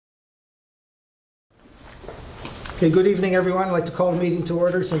Okay, good evening, everyone. I'd like to call the meeting to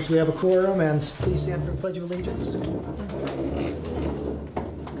order since we have a quorum, and please stand for the Pledge of Allegiance.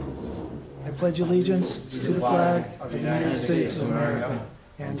 I pledge allegiance to the flag of the United States of America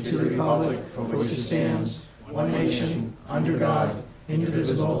and to the republic for which it stands, one nation, under God,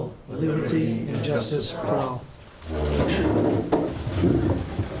 indivisible, with liberty and justice for all.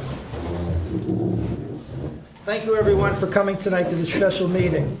 Thank you, everyone, for coming tonight to this special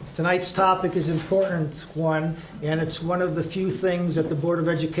meeting. Tonight's topic is an important one, and it's one of the few things that the Board of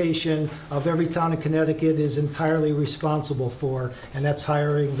Education of every town in Connecticut is entirely responsible for, and that's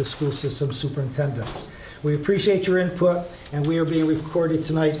hiring the school system superintendents. We appreciate your input, and we are being recorded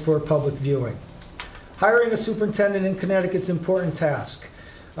tonight for public viewing. Hiring a superintendent in Connecticut is an important task.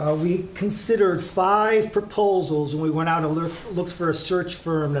 We considered 5 proposals when we went out and looked for a search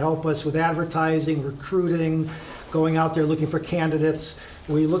firm to help us with advertising, recruiting, going out there looking for candidates.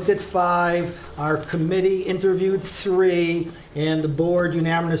 We looked at 5, our committee interviewed 3, and the board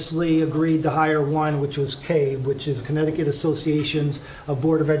unanimously agreed to hire 1, which was CABE, which is Connecticut Associations of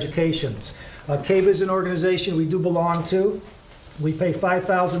Board of Educations. CABE is an organization we do belong to. We pay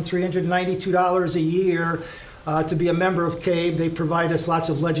 $5,392 a year to be a member of CABE. They provide us lots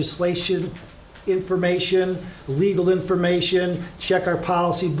of legislation information, legal information, check our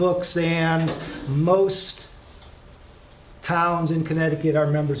policy books, and most towns in Connecticut are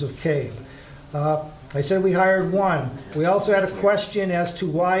members of CABE. I said we hired 1. We also had a question as to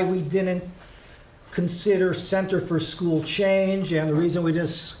why we didn't consider Center for School Change, and the reason we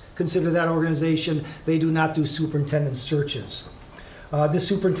didn't consider that organization, they do not do superintendent searches. This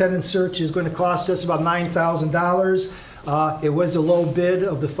superintendent search is going to cost us about $9,000. It was a low bid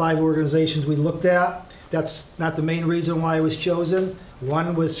of the 5 organizations we looked at. That's not the main reason why it was chosen.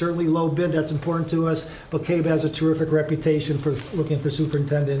 1 was certainly low bid, that's important to us, but CABE has a terrific reputation for looking for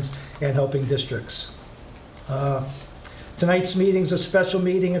superintendents and helping districts. Tonight's meeting is a special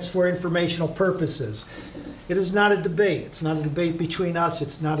meeting. It's for informational purposes. It is not a debate. It's not a debate between us.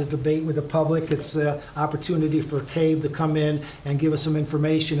 It's not a debate with the public. It's an opportunity for CABE to come in and give us some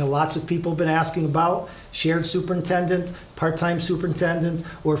information that lots of people have been asking about: shared superintendent, part-time superintendent,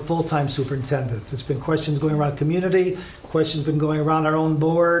 or full-time superintendent. There's been questions going around the community, questions been going around our own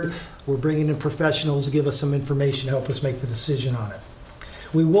board. We're bringing in professionals to give us some information to help us make the decision on it.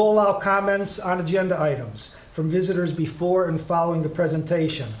 We will allow comments on agenda items from visitors before and following the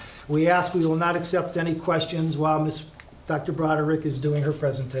presentation. We ask we will not accept any questions while Dr. Broderick is doing her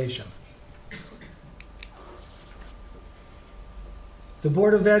presentation. The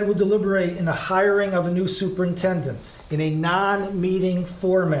Board of Ed will deliberate in the hiring of a new superintendent in a non-meeting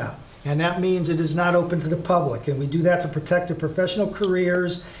format, and that means it is not open to the public, and we do that to protect their professional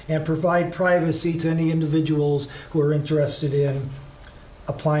careers and provide privacy to any individuals who are interested in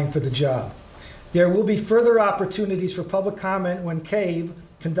applying for the job. There will be further opportunities for public comment when CABE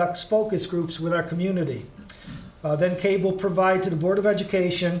conducts focus groups with our community. Then CABE will provide to the Board of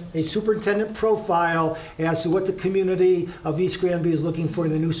Education a superintendent profile as to what the community of East Granby is looking for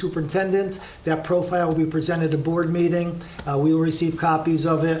in the new superintendent. That profile will be presented at a board meeting. We will receive copies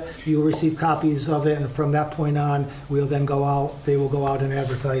of it. You will receive copies of it, and from that point on, we'll then go out. They will go out and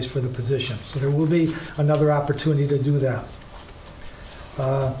advertise for the position. So there will be another opportunity to do that.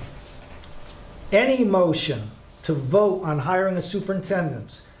 Any motion to vote on hiring a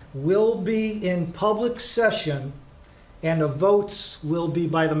superintendent will be in public session, and the votes will be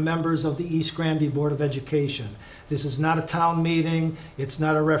by the members of the East Granby Board of Education. This is not a town meeting. It's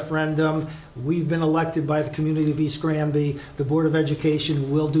not a referendum. We've been elected by the community of East Granby. The Board of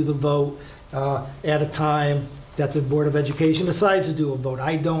Education will do the vote at a time that the Board of Education decides to do a vote.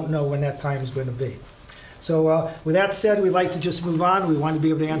 I don't know when that time is going to be. So with that said, we'd like to just move on. We want to be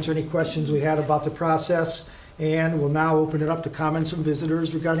able to answer any questions we had about the process, and we'll now open it up to comments from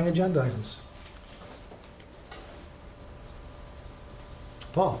visitors regarding agenda items.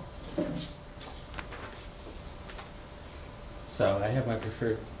 Paul. So I have my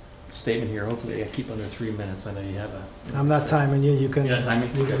preferred statement here. Hopefully I keep under 3 minutes. I know you have a... I'm not timing you. You can... You're not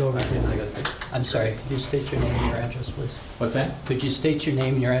timing? You get over okay, to so I'm sorry, could you state your name and your address, please? What's that? Could you state your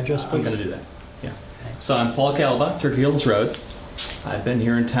name and your address, please? I'm going to do that, yeah. So I'm Paul Calva, Turkey Hills Road. I've been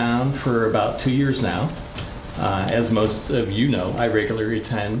here in town for about 2 years now. As most of you know, I regularly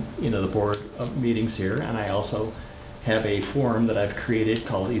attend the board meetings here, and I also have a forum that I've created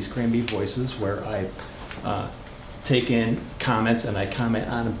called East Granby Voices, where I take in comments and I comment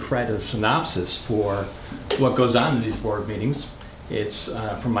on and provide a synopsis for what goes on in these board meetings. It's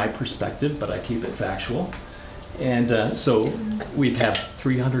from my perspective, but I keep it factual. And so we have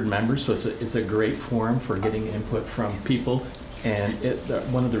 300 members, so it's a great forum for getting input from people And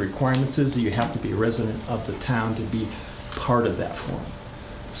one of the requirements is that you have to be a resident of the town to be part of that forum.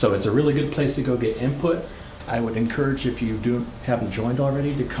 So it's a really good place to go get input. I would encourage, if you haven't joined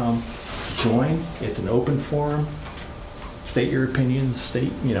already, to come join. It's an open forum. State your opinions,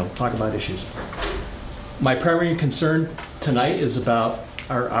 talk about issues. My primary concern tonight is about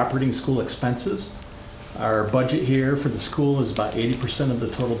our operating school expenses. Our budget here for the school is about 80% of the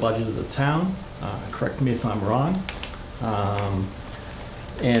total budget of the town. Correct me if I'm wrong.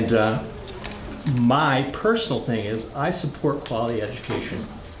 My personal thing is I support quality education.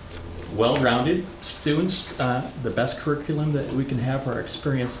 Well-rounded students, the best curriculum that we can have for our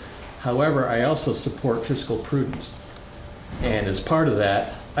experience. However, I also support fiscal prudence. And as part of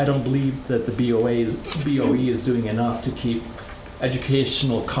that, I don't believe that the BOE is doing enough to keep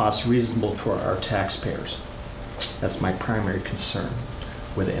educational costs reasonable for our taxpayers. That's my primary concern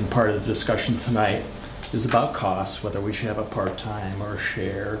with it. And part of the discussion tonight is about costs, whether we should have a part-time or a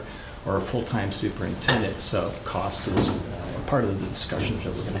share or a full-time superintendent. So cost is part of the discussions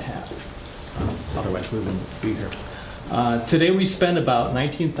that we're going to have. Otherwise, we wouldn't be here. Today we spend about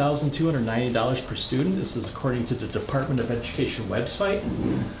 $19,290 per student. This is according to the Department of Education website.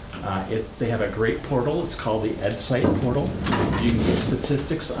 They have a great portal. It's called the EdSite portal. You can get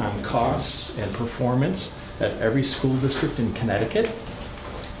statistics on costs and performance at every school district in Connecticut.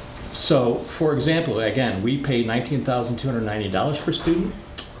 So, for example, again, we pay $19,290 per student.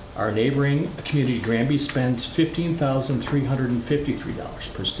 Our neighboring community, Granby, spends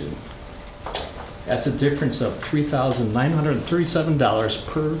 $15,353 per student. That's a difference of $3,937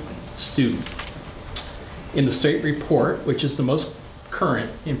 per student. In the state report, which is the most current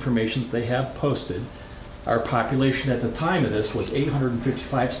information that they have posted, our population at the time of this was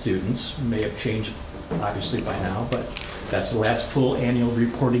 855 students. It may have changed, obviously, by now, but that's the last full annual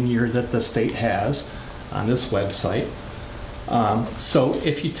reporting year that the state has on this website. So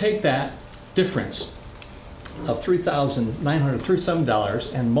if you take that difference of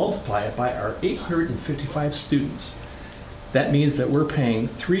 $3,937 and multiply it by our 855 students, that means that we're paying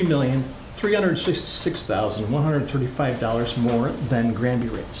 $3,366,135 more than Granby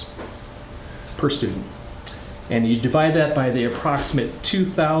rates per student. And you divide that by the approximate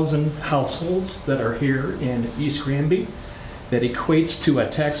 2,000 households that are here in East Granby, that equates to a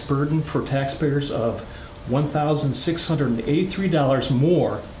tax burden for taxpayers of $1,683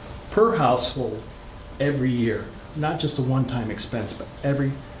 more per household every year. Not just a one-time expense, but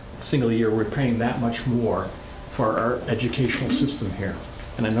every single year we're paying that much more for our educational system here.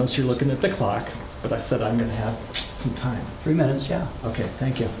 And I notice you're looking at the clock, but I said I'm going to have some time. 3 minutes, yeah. Okay,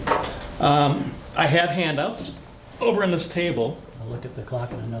 thank you. I have handouts over on this table I'll look at the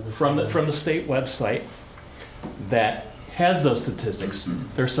clock in another from the state website that has those statistics.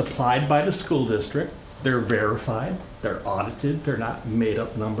 They're supplied by the school district. They're verified. They're audited. They're not made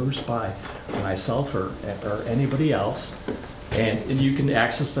up numbers by myself or anybody else. And you can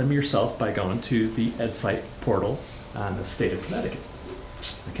access them yourself by going to the EdSite portal on the state of Connecticut.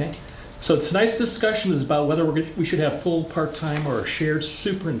 Okay? So tonight's discussion is about whether we should have full, part-time, or a shared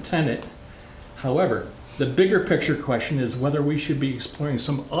superintendent. However, the bigger picture question is whether we should be exploring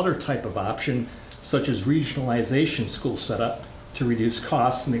some other type of option, such as regionalization school setup, to reduce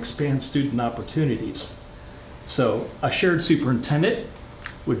costs and expand student opportunities. So a shared superintendent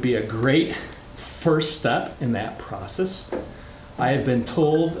would be a great first step in that process. I have been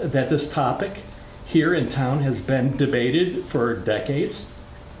told that this topic here in town has been debated for decades.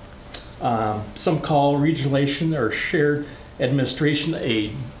 Some call regionalization or shared administration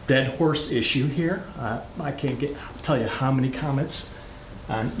a dead horse issue here. I can't tell you how many comments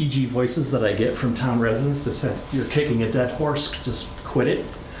on EG Voices that I get from town residents that said, "You're kicking a dead horse, just quit it."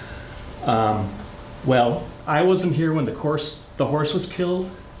 Well, I wasn't here when the horse was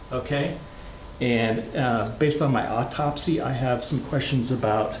killed, okay? And based on my autopsy, I have some questions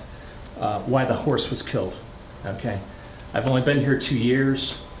about why the horse was killed, okay? I've only been here 2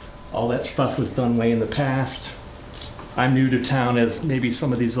 years. All that stuff was done way in the past. I'm new to town, as maybe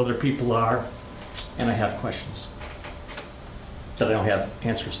some of these other people are, and I have questions that I don't have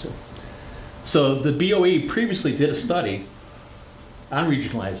answers to. So the BOE previously did a study on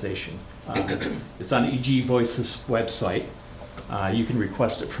regionalization. It's on EG Voices website. You can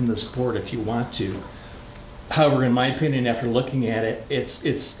request it from this board if you want to. However, in my opinion, after looking at it, it's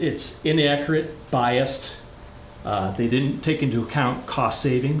inaccurate, biased. They didn't take into account cost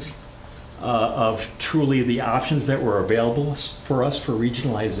savings of truly the options that were available for us for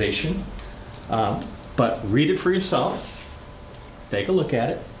regionalization. But read it for yourself. Take a look at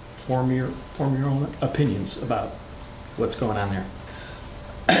it. Form your own opinions about what's going on there.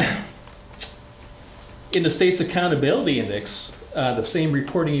 In the state's accountability index, the same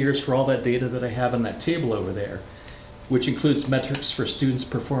reporting years for all that data that I have on that table over there, which includes metrics for students'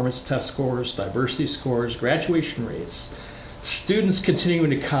 performance test scores, diversity scores, graduation rates, students continuing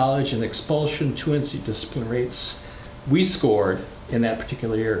to college, and expulsion, truancy, discipline rates. We scored in that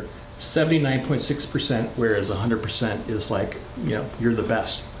particular year 79.6%, whereas 100% is like, you know, you're the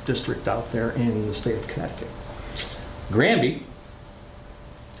best district out there in the state of Connecticut. Granby,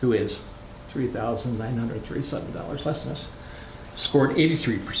 who is $3,937 less than us, scored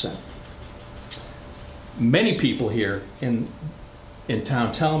 83%. Many people here in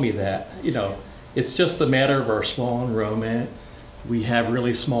town tell me that, you know, it's just a matter of our small enrollment. We have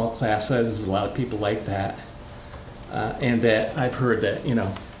really small class sizes, a lot of people like that. And that I've heard that, you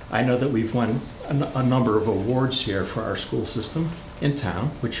know, I know that we've won a number of awards here for our school system in town,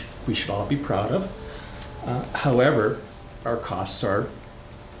 which we should all be proud of. However, our costs are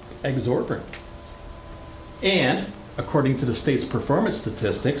exorbitant. And according to the state's performance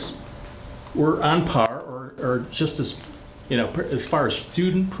statistics, we're on par or just as, you know, as far as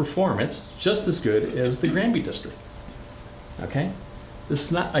student performance, just as good as the Granby district. Okay? This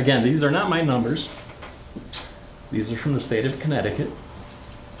is not, again, these are not my numbers. These are from the state of Connecticut.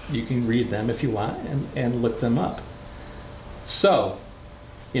 You can read them if you want and look them up. So,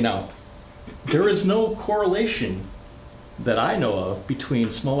 you know, there is no correlation that I know of between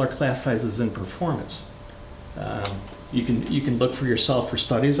smaller class sizes and performance. You can look for yourself for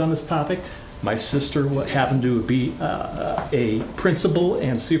studies on this topic. My sister happened to be a principal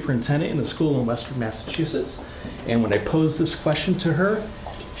and superintendent in a school in Western Massachusetts. And when I posed this question to her,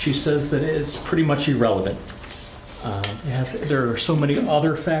 she says that it's pretty much irrelevant. There are so many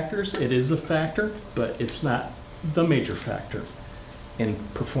other factors. It is a factor, but it's not the major factor in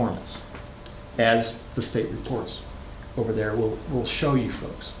performance, as the state reports over there will show you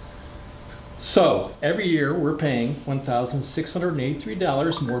folks. So every year we're paying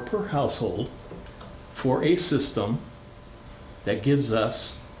 $1,683 more per household for a system that gives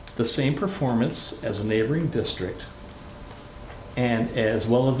us the same performance as a neighboring district, and as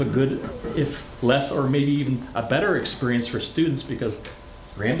well of a good, if less or maybe even a better experience for students, because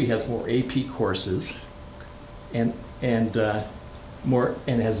Granby has more AP courses and more,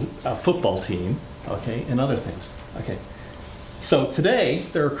 and has a football team, okay, and other things. Okay. So today,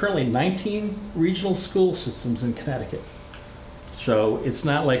 there are currently 19 regional school systems in Connecticut. So it's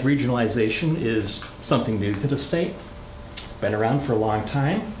not like regionalization is something new to the state. Been around for a long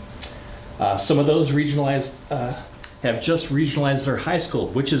time. Some of those regionalized have just regionalized their high school,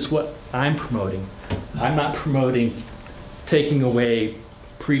 which is what I'm promoting. I'm not promoting taking away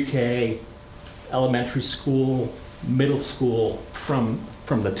pre-K, elementary school, middle school from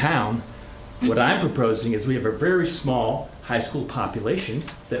the town. What I'm proposing is we have a very small high school population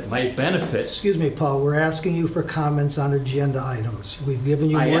that might benefit. Excuse me, Paul, we're asking you for comments on agenda items. We've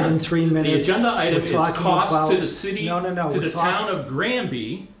given you more than 3 minutes. The agenda item We're is talking cost about- to the city, No, to the town of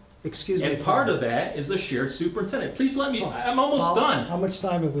Granby, Excuse me, and part of that is a shared superintendent. Please let me, Paul, I'm almost Paul, done. How much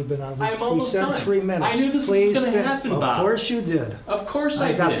time have we been on? I'm almost done. We said 3 minutes. I knew this was Please gonna fin- happen, Bob. Of course you did. Of course I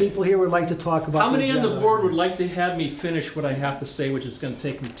I've got did. people here who would like to talk about How the many on the agenda board would items. like to have me finish what I have to say, which is going to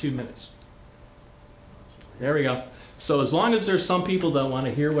take me 2 minutes? There we go. So as long as there's some people that want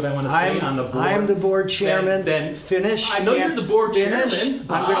to hear what I want to say on the board. I'm the board chairman. then Finish. I know you're and the board finish. chairman,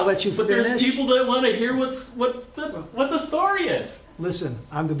 I'm going to let you but finish. there's people that want to hear what the story is. Listen,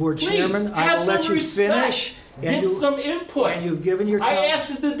 I'm the board Please, chairman. I have will some let you respect. finish. Get some input. And you've given your I time.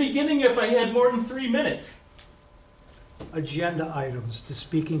 asked at the beginning if I had more than 3 minutes. Agenda items, to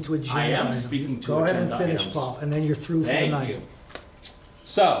speaking to agenda I am items. speaking to Go ahead and agenda finish, items. Paul, and then you're through for the Thank night. you.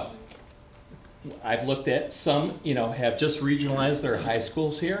 So, I've looked at some, you know, have just regionalized their high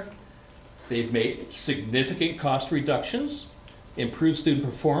schools here. They've made significant cost reductions, improved student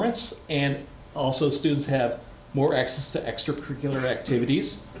performance, and also students have more access to extracurricular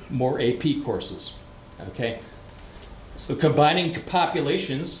activities, more AP courses, okay? So combining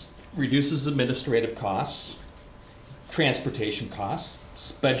populations reduces administrative costs, transportation costs,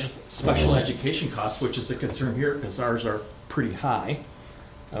 special education costs, which is a concern here because ours are pretty high,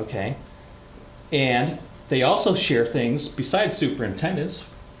 okay? And they also share things besides superintendents.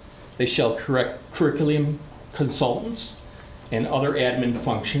 They share curriculum consultants and other admin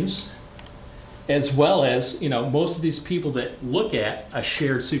functions, as well as, you know, most of these people that look at a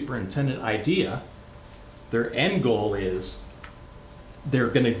shared superintendent idea, their end goal is they're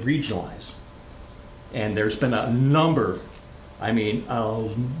going to regionalize. And there's been a number, I mean, a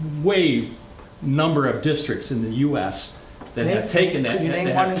number of districts in the U.S. that have taken that,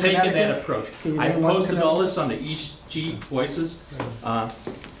 approach. Can you I've name one in posted all this on the East G Voices.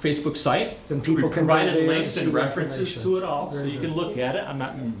 Facebook site. Then people We can go there provided and links see and the references information. to it all, so Very you good. can look at it. I'm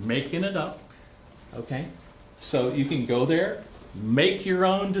not making it up, okay? So you can go there, make your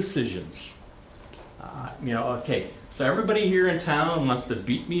own decisions. Okay, so everybody here in town wants to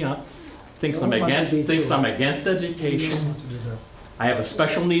beat me up, thinks No I'm one wants to against, beat thinks you I'm up. against education. What to do there? I have a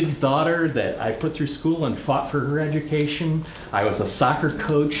special needs daughter that I put through school and fought for her education. I was a soccer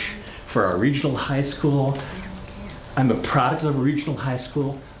coach for a regional high school. I'm a product of a regional high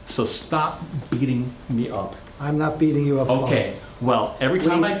school, so stop beating me up. I'm not beating you up, Paul. Okay, well, every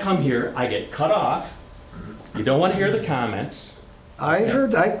time I come here, I get cut off. You don't want to hear the comments.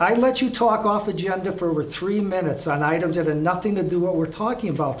 I let you talk off agenda for over 3 minutes on items that had nothing to do what we're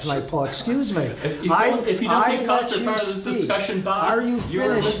talking about tonight, Paul. Excuse me. If you don't think costs are part of this discussion, Bob, Are you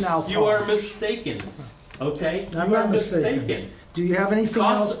finished now, Paul? You are mistaken, okay? I'm You are not mistaken. Do you have anything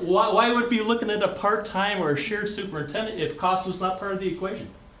else? Costs, why would be looking at a part-time or a shared superintendent if cost was not part of the equation?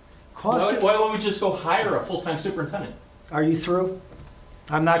 Why won't we just go hire a full-time superintendent? Are you through?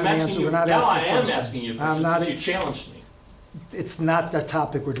 I'm not going to answer. We're not now asking I am questions. asking you I'm questions not. since you challenged me. It's not the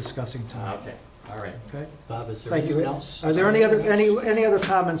topic we're discussing tonight. Okay, all right. Okay? Bob, is there Thank you. anyone else? Are there any other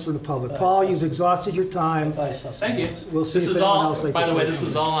comments from the public? Paul, you've exhausted your time. Thank you. We'll see This if is anyone all, else like to by the way, say this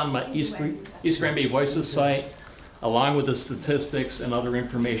is something. all on my East Granby Voices site, along with the statistics and other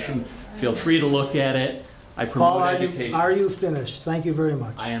information. Feel free to look at it. I Paul, promote are education. you finished? Thank you very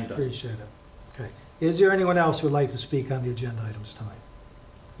much. I am done. Appreciate it. Okay. Is there anyone else who would like to speak on the agenda items tonight?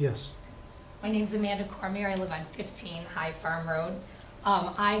 Yes. My name's Amanda Cormier. I live on 15 High Farm Road.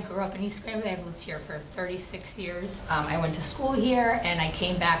 I grew up in East Granby. I've lived here for 36 years. I went to school here, and I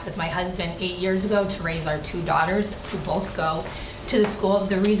came back with my husband 8 years ago to raise our 2 daughters, who both go to the school.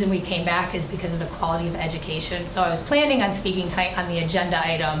 The reason we came back is because of the quality of education. So I was planning on speaking tonight on the agenda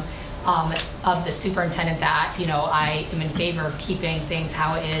item of the superintendent that, I am in favor of keeping things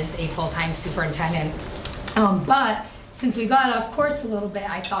how it is, a full-time superintendent. But since we got off course a little bit,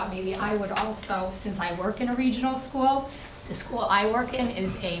 I thought maybe I would also, since I work in a regional school, the school I work in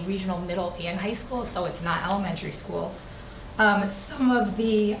is a regional middle and high school, so it's not elementary schools. Some of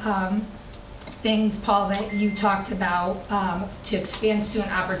the things, Paul, that you talked about to expand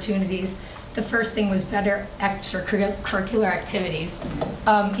student opportunities, the first thing was better extracurricular activities.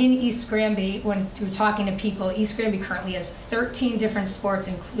 In East Granby, when we're talking to people, East Granby currently has 13 different sports,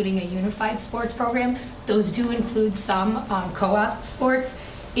 including a unified sports program. Those do include some co-op sports.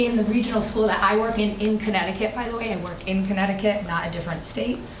 In the regional school that I work in Connecticut, by the way, I work in Connecticut, not a different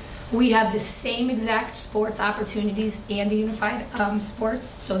state. We have the same exact sports opportunities and unified sports,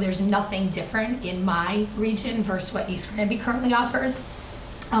 so there's nothing different in my region versus what East Granby currently offers.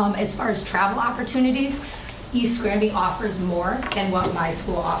 As far as travel opportunities, East Granby offers more than what my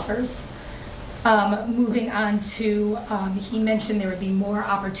school offers. Moving on to, he mentioned there would be more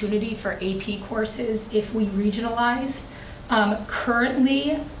opportunity for AP courses if we regionalized.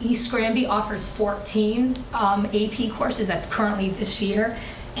 Currently, East Granby offers 14 AP courses. That's currently this year.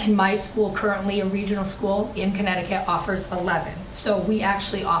 And my school, currently a regional school in Connecticut, offers 11. So we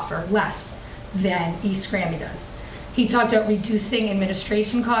actually offer less than East Granby does. He talked about reducing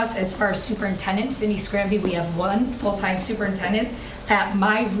administration costs. As far as superintendents in East Granby, we have 1 full-time superintendent. At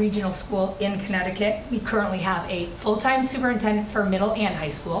my regional school in Connecticut, we currently have a full-time superintendent for middle and high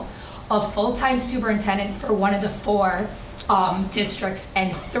school, a full-time superintendent for one of the 4 districts,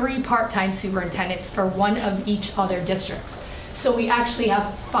 and 3 part-time superintendents for one of each other districts. So we actually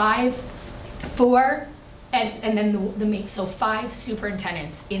have 4, and then so 5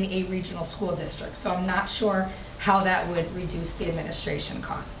 superintendents in a regional school district. So I'm not sure how that would reduce the administration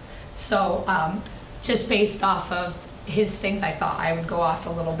costs. So just based off of his things, I thought I would go off a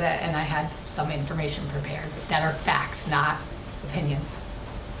little bit, and I had some information prepared that are facts, not opinions.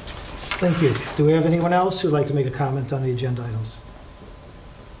 Thank you. Do we have anyone else who'd like to make a comment on the agenda items?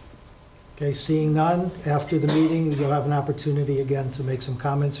 Okay, seeing none, after the meeting, you'll have an opportunity again to make some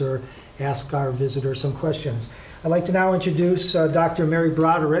comments or ask our visitor some questions. I'd like to now introduce Dr. Mary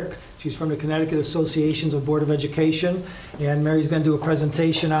Broderick. She's from the Connecticut Associations of Board of Education, and Mary's going to do a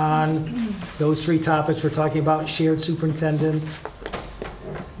presentation on those 3 topics we're talking about: shared superintendent,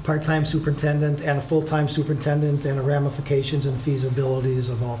 part-time superintendent, and a full-time superintendent, and the ramifications and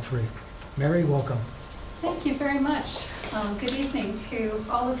feasibilities of all 3. Mary, welcome. Thank you very much. Good evening to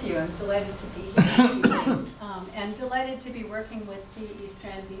all of you. I'm delighted to be here this evening, and delighted to be working with the East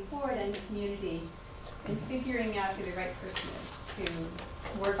Granby Board and the community in figuring out who the right person is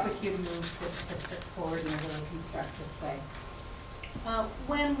to work with you to move this district forward in a really constructive way.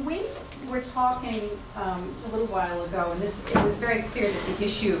 When we were talking a little while ago, and it was very clear that the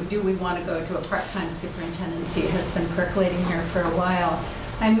issue of do we want to go to a part-time superintendency has been percolating here for a while.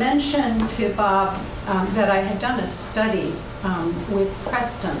 I mentioned to Bob that I had done a study with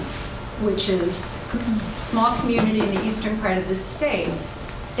Preston, which is a small community in the eastern part of the state,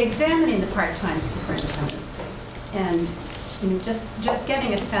 examining the part-time superintendency, and just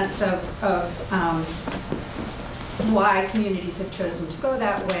getting a sense of why communities have chosen to go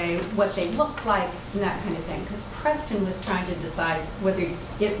that way, what they look like, and that kind of thing. Because Preston was trying to decide whether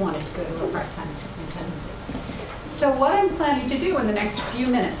it wanted to go to a part-time superintendency. So what I'm planning to do in the next few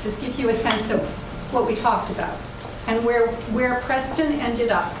minutes is give you a sense of what we talked about and where Preston ended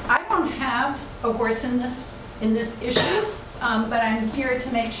up. I don't have a horse in this issue, but I'm here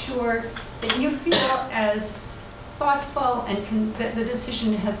to make sure that you feel as thoughtful and that the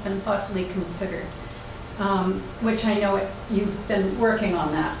decision has been thoughtfully considered, which I know you've been working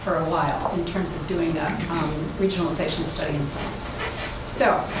on that for a while in terms of doing a regionalization study and so on.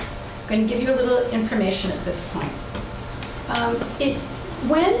 So I'm going to give you a little information at this point.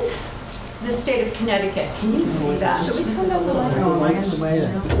 When the state of Connecticut, can you see that? Should we turn that a little bit?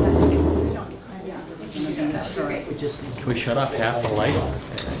 Can we shut off half the lights?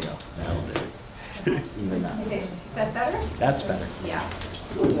 There you go. That'll do it. Okay, is that better? That's better. Yeah.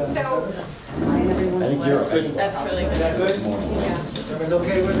 So, I think you're good. that's really Is that good? Everyone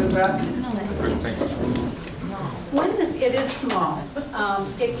okay with it back? when it is small,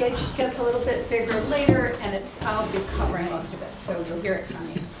 it gets a little bit bigger later, and I'll be covering most of it, so you'll hear it from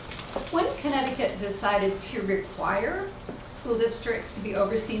me. When Connecticut decided to require school districts to be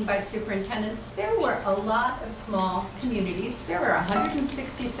overseen by superintendents, there were a lot of small communities. There were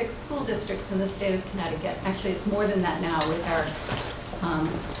 166 school districts in the state of Connecticut. Actually, it's more than that now with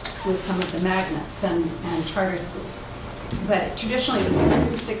with some of the magnets and charter schools. But traditionally, it was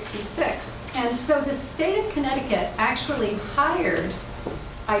 166. And so the state of Connecticut actually hired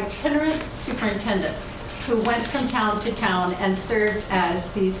itinerant superintendents who went from town to town and served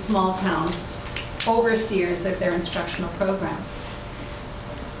as these small towns overseers of their instructional program.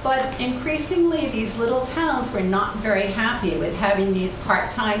 But increasingly, these little towns were not very happy with having these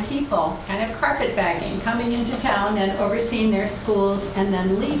part-time people kind of carpetbagging, coming into town and overseeing their schools and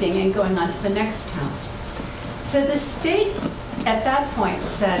then leaving and going on to the next town. So the state at that point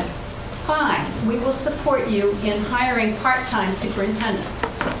said, fine, we will support you in hiring part-time superintendents.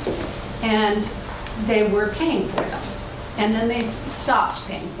 And they were paying for them. And then they stopped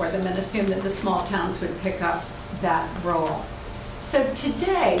paying for them and assumed that the small towns would pick up that role. So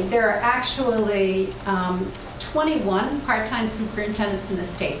today, there are actually 21 part-time superintendents in the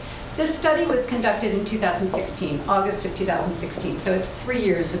state. This study was conducted in 2016, August of 2016, so it's 3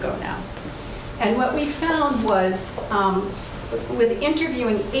 years ago now. And what we found was, with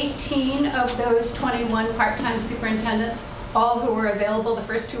interviewing 18 of those 21 part-time superintendents, all who were available the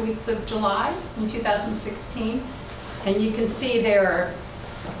first 2 weeks of July in 2016, and you can see there are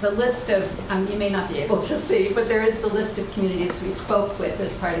the list of, you may not be able to see, but there is the list of communities we spoke with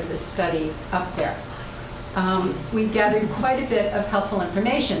as part of this study up there. We gathered quite a bit of helpful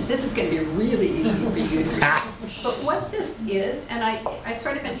information. This is going to be really easy for you to read. But what this is, and I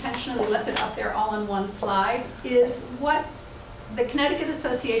sort of intentionally left it up there all in one slide, is what the Connecticut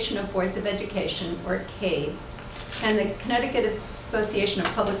Association of Boards of Education, or CABE, and the Connecticut Association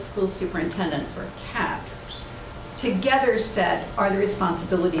of Public School Superintendents, or CAPS, together said are the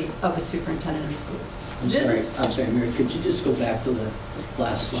responsibilities of a superintendent of schools. I'm sorry, Mary, could you just go back to the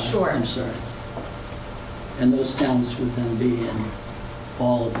last slide? Sure. I'm sorry. And those towns would then be in,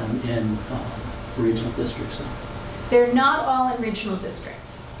 all of them in regional districts? They're not all in regional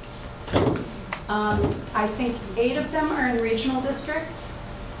districts. I think 8 of them are in regional districts,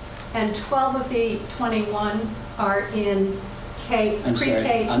 and 12 of the 21 are in pre-K. I'm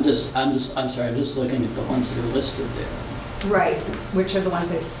sorry, I'm just looking at the ones that are listed there. Right, which are the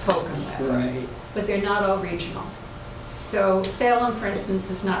ones I've spoken with. Right. But they're not all regional. So Salem, for instance,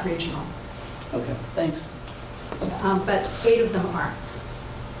 is not regional. Okay, thanks. But 8 of them are.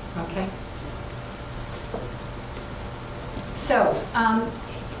 Okay? So,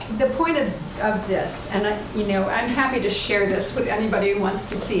 the point of this, and I'm happy to share this with anybody who wants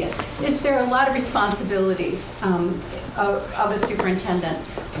to see it, is there are a lot of responsibilities of a superintendent.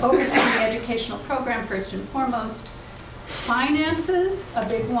 Overseeing the educational program, first and foremost. Finances, a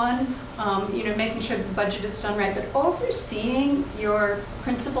big one, making sure that the budget is done right, but overseeing your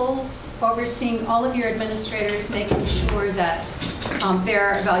principals, overseeing all of your administrators, making sure that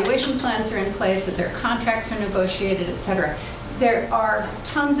their evaluation plans are in place, that their contracts are negotiated, et cetera. There are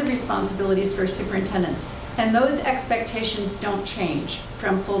tons of responsibilities for superintendents, and those expectations don't change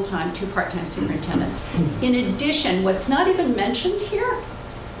from full-time to part-time superintendents. In addition, what's not even mentioned here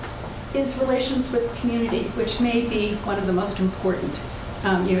is relations with community, which may be one of the most important.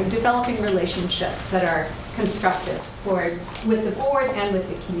 developing relationships that are constructive with the board and with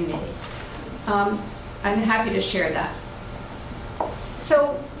the community. I'm happy to share that.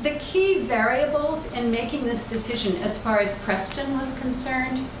 So the key variables in making this decision as far as Preston was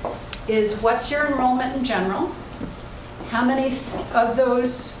concerned is what's your enrollment in general? How many of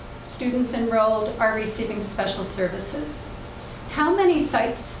those students enrolled are receiving special services? How many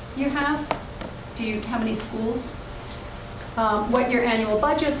sites you have? How many schools? What your annual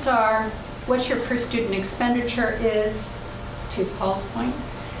budgets are, what your per student expenditure is, to Paul's point,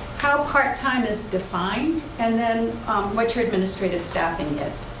 how part-time is defined, and then what your administrative staffing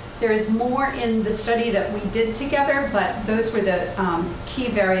is. There is more in the study that we did together, but those were the key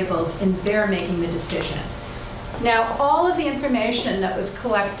variables in their making the decision. Now, all of the information that was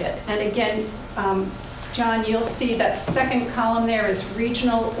collected, and again, John, you'll see that second column there is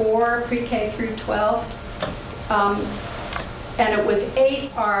regional or pre-K through 12. And it was 8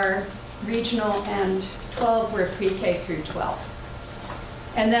 are regional and 12 were pre-K through 12.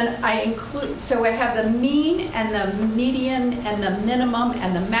 And then I include, so I have the mean and the median and the minimum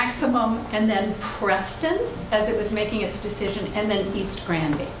and the maximum, and then Preston as it was making its decision, and then East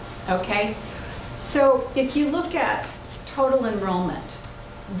Granby, okay? So if you look at total enrollment,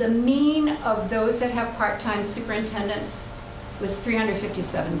 the mean of those that have part-time superintendents was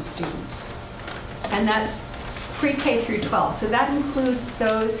 357 students. And that's pre-K through 12. So that includes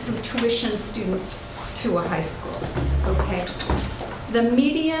those who tuition students to a high school, okay? The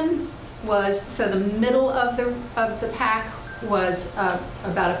median was, so the middle of the pack was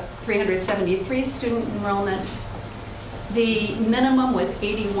about a 373 student enrollment. The minimum was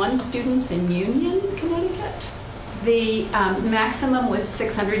 81 students in Union, Connecticut. The maximum was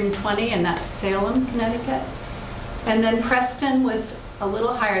 620, and that's Salem, Connecticut. And then Preston was a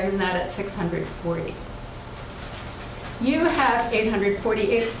little higher than that at 640. You have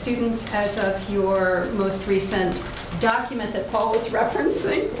 848 students as of your most recent document that Paul was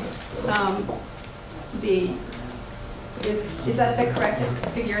referencing. Is that the correct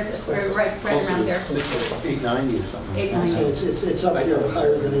figure? Right around there? 890 or something. 890. It's up there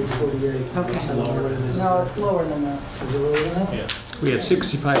higher than 848. Okay. No, it's lower than that. Is it lower than that? Yeah. We have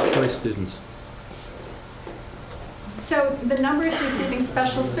 65 choice students. So the numbers receiving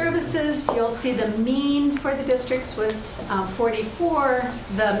special services, you'll see the mean for the districts was 44,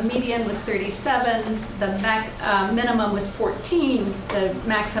 the median was 37, the minimum was 14, the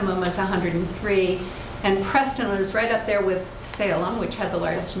maximum was 103, and Preston was right up there with Salem, which had the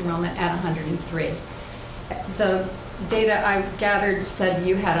largest enrollment at 103. The data I gathered said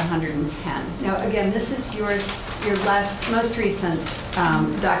you had 110. Now again, this is your most recent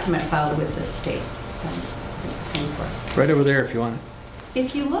document filed with the state. So. Same source. Right over there if you want.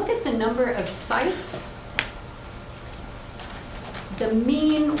 If you look at the number of sites, the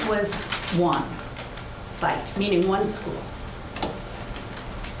mean was 1 site, meaning 1 school.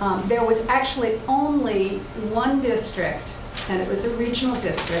 There was actually only 1 district, and it was a regional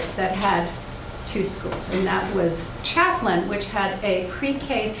district, that had 2 schools, and that was Chaplin, which had a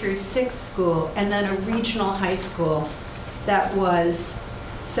pre-K through 6 school, and then a regional high school that was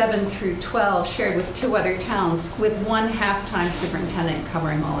 7 through 12, shared with 2 other towns, with 1 half-time superintendent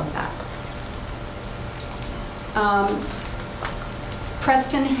covering all of that.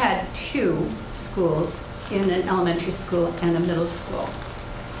 Preston had 2 schools, in an elementary school and a middle school.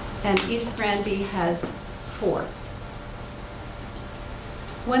 And East Granby has 4.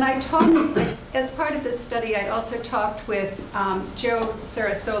 When I talked, as part of this study, I also talked with Joe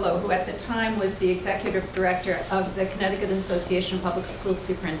Sarasolo, who at the time was the executive director of the Connecticut Association of Public School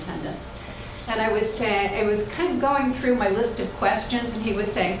Superintendents. And I was saying, I was kind of going through my list of questions, and he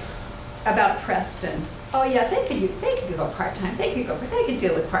was saying about Preston. Oh yeah, they could go part-time. They could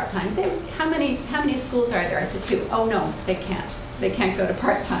deal with part-time. How many schools are there? I said 2. Oh no, they can't. They can't go to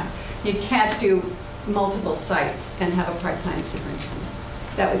part-time. You can't do multiple sites and have a part-time superintendent.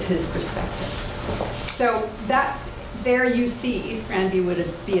 That was his perspective. So there you see East Granby would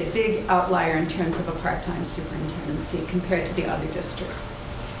be a big outlier in terms of a part-time superintendency compared to the other districts.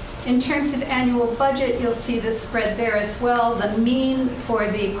 In terms of annual budget, you'll see the spread there as well. The mean for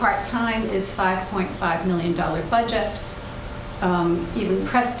the part-time is $5.5 million budget. Even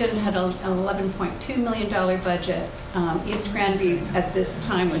Preston had an $11.2 million budget. East Granby at this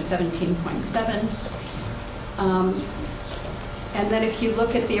time was 17.7. And then if you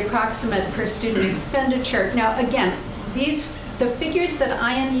look at the approximate per student expenditure, now again, the figures that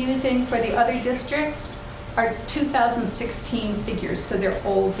I am using for the other districts are 2016 figures, so they're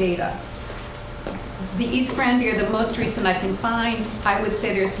old data. The East Granby are the most recent I can find. I would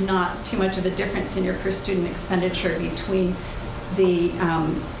say there's not too much of a difference in your per student expenditure between the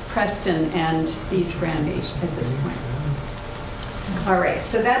Preston and East Granby at this point. All right,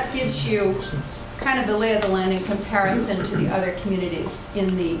 so that gives you kind of the lay of the land in comparison to the other communities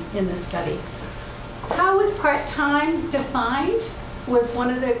in the study. How was part-time defined was one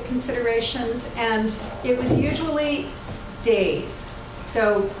of the considerations, and it was usually days.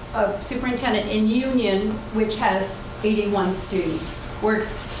 So a superintendent in Union, which has 81 students, works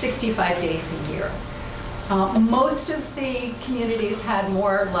 65 days a year. Most of the communities had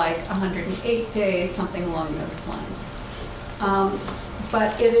more like 108 days, something along those lines.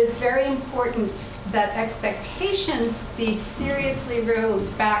 But it is very important that expectations be seriously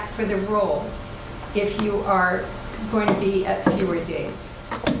rolled back for the role if you are going to be at fewer days.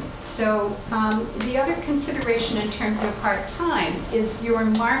 So the other consideration in terms of part-time is your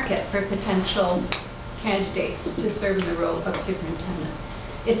market for potential candidates to serve in the role of superintendent.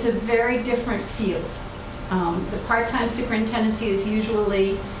 It's a very different field. The part-time superintendency is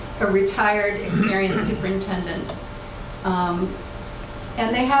usually a retired, experienced superintendent.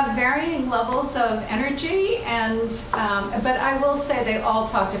 And they have varying levels of energy, but I will say they all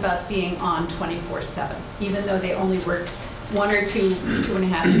talked about being on 24/7, even though they only worked 1 or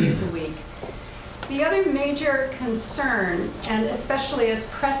 2.5 days a week. The other major concern, and especially as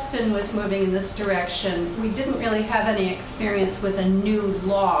Preston was moving in this direction, we didn't really have any experience with a new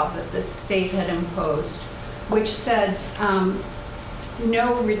law that the state had imposed, which said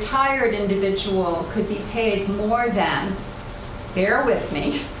no retired individual could be paid more than, bear with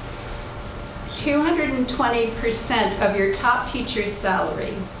me, 220% of your top teacher's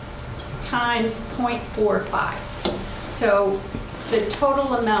salary times 0.45. So the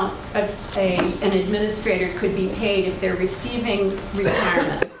total amount of an administrator could be paid if they're receiving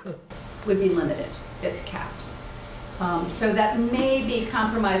retirement would be limited. It's capped. So that may be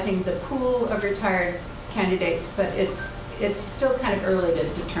compromising the pool of retired candidates, but it's still kind of early to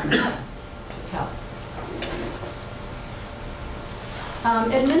determine that, to tell.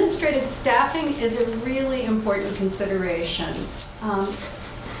 Administrative staffing is a really important consideration.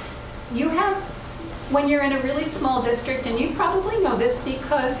 When you're in a really small district, and you probably know this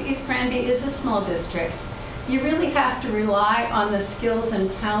because East Granby is a small district, you really have to rely on the skills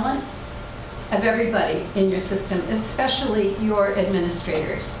and talent of everybody in your system, especially your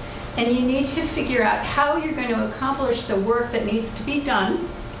administrators. And you need to figure out how you're going to accomplish the work that needs to be done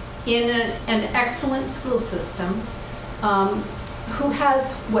in an excellent school system. Who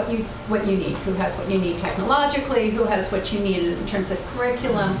has what you need? Who has what you need technologically? Who has what you need in terms of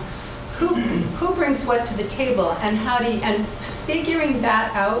curriculum? Who brings what to the table? And figuring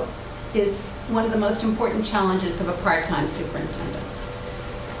that out is one of the most important challenges of a part-time superintendent.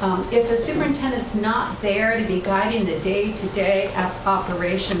 If a superintendent's not there to be guiding the day-to-day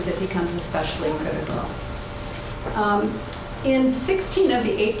operations, it becomes especially critical. In 16 of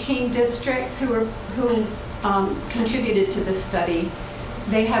the 18 districts who contributed to this study,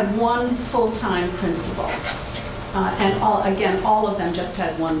 they had one full-time principal. And all of them just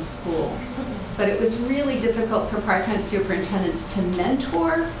had one school. But it was really difficult for part-time superintendents to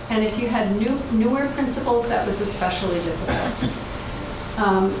mentor, and if you had newer principals, that was especially difficult.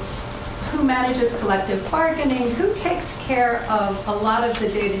 Who manages collective bargaining? Who takes care of a lot of the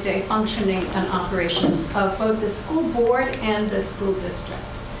day-to-day functioning and operations of both the school board and the school district?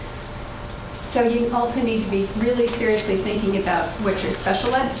 So you also need to be really seriously thinking about what your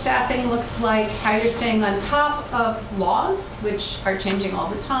special ed staffing looks like, how you're staying on top of laws, which are changing all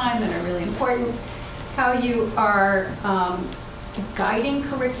the time and are really important, how you are guiding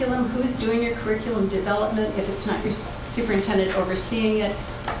curriculum, who's doing your curriculum development if it's not your superintendent overseeing it,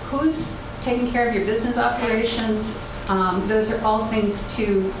 who's taking care of your business operations. Those are all things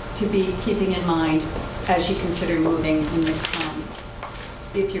to be keeping in mind as you consider moving in the,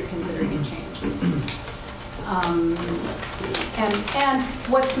 if you're considering a change. Let's see. And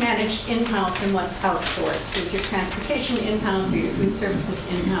what's managed in-house and what's outsourced? Is your transportation in-house or your food services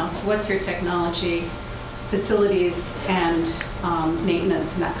in-house? What's your technology, facilities, and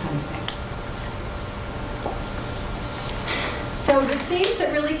maintenance and that kind of thing? So the themes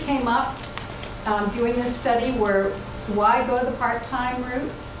that really came up doing this study were, why go the part-time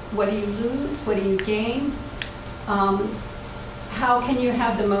route? What do you lose? What do you gain? How can you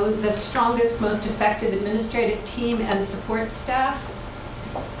have the strongest, most effective administrative team and support staff?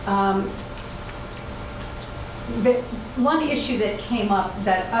 The one issue that came up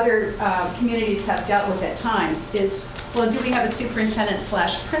that other communities have dealt with at times is, well, do we have a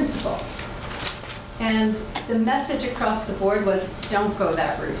superintendent/principal? And the message across the board was, don't go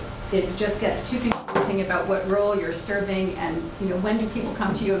that route. It just gets too confusing about what role you're serving and when do people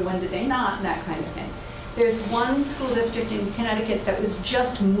come to you and when do they not, and that kind of thing. There's one school district in Connecticut that was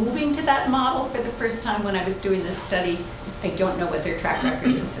just moving to that model for the first time when I was doing this study. I don't know what their track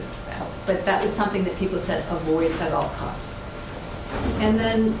record is since then, but that was something that people said avoid at all costs. And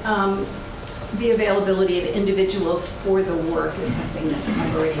then the availability of individuals for the work is something that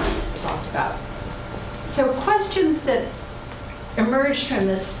I've already talked about. So questions that emerged from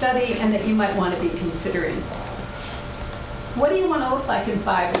this study and that you might want to be considering. What do you want to look like in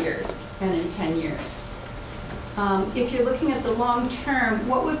 5 years and in 10 years? If you're looking at the long term,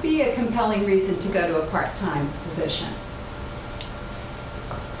 what would be a compelling reason to go to a part-time position?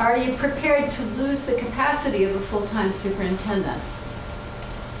 Are you prepared to lose the capacity of a full-time superintendent?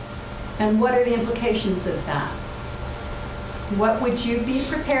 And what are the implications of that? What would you be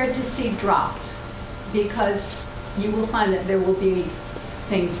prepared to see dropped? Because you will find that there will be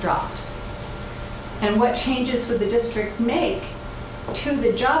things dropped. And what changes would the district make to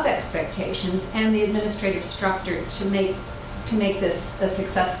the job expectations and the administrative structure to make this a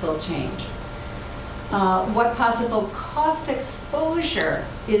successful change? What possible cost exposure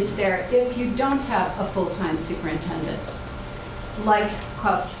is there if you don't have a full-time superintendent? Like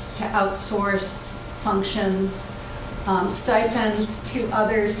costs to outsource functions, stipends to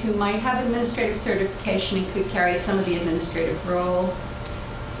others who might have administrative certification and could carry some of the administrative role,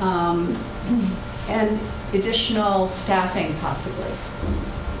 and additional staffing possibly.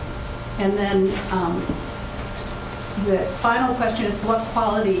 And then the final question is, what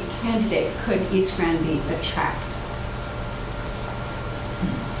quality candidate could East Granby attract?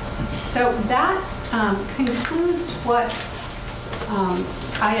 So that concludes what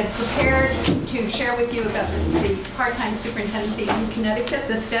I had prepared to share with you about the part-time superintendency in Connecticut,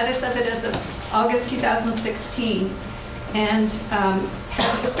 the status of it as of August 2016, and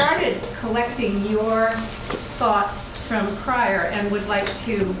have started collecting your thoughts from prior and would like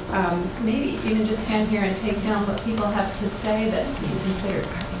to maybe even just stand here and take down what people have to say that you consider.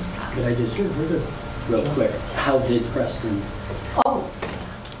 Could I just, real quick, how did Preston, Oh,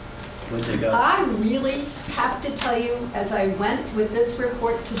 where'd they go? I really have to tell you, as I went with this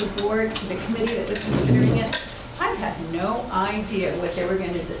report to the board, to the committee that was considering it, I had no idea what they were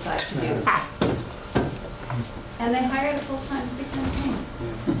going to decide to do. And they hired a full-time superintendent.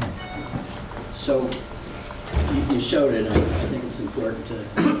 So you showed it, and I think it's important to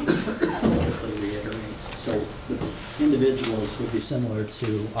quickly reiterate. So the individuals would be similar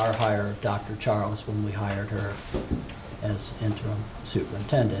to our hire of Dr. Charles when we hired her as interim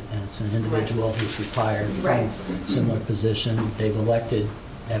superintendent, and it's an individual who's retired from a similar position. They've elected,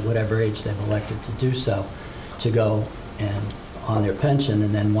 at whatever age they've elected to do so, to go and on their pension,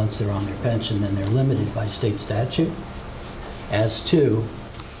 and then once they're on their pension, then they're limited by state statute as to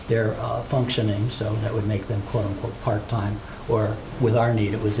their functioning, so that would make them quote-unquote part-time, or with our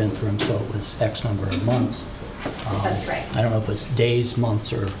need, it was interim, so it was X number of months. That's right. I don't know if it's days,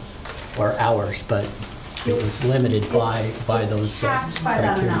 months, or hours, but it was limited by those capped by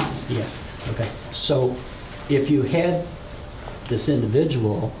that criteria. amount. Yeah, okay. So if you had this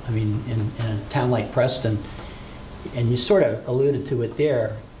individual, I mean, in a town like Preston, and you sort of alluded to it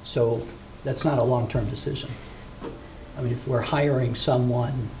there, so that's not a long-term decision. I mean, if we're hiring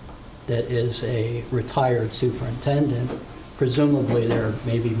someone that is a retired superintendent, presumably they're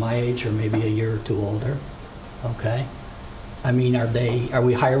maybe my age or maybe a year or two older, okay? I mean, are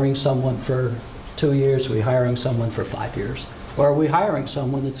we hiring someone for 2 years? Are we hiring someone for 5 years? Or are we hiring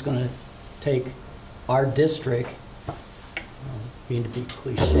someone that's going to take our district, being to be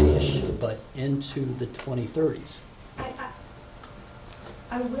cliche-ish, but into the 2030s?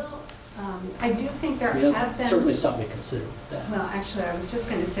 I will, I do think there Yeah, have been... certainly something to consider with that. Well, actually, I was just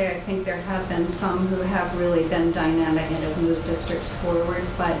going to say, I think there have been some who have really been dynamic and have moved districts forward,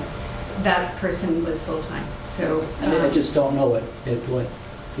 but that person was full-time, so... I just don't know what,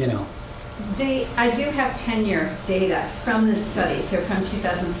 you know. I do have tenure data from this study, so from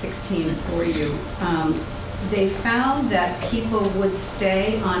 2016 for you. They found that people would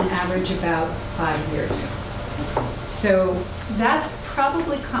stay on average about 5 years. So that's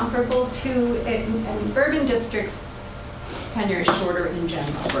probably comparable to, in urban districts, tenure is shorter in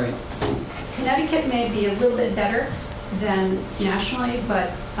general. Right. Connecticut may be a little bit better than nationally,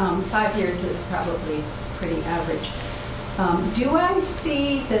 but 5 years is probably pretty average. Do I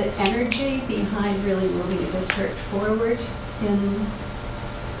see the energy behind really moving a district forward in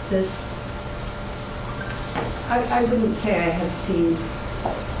this? I wouldn't say I have seen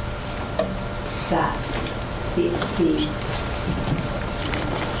that,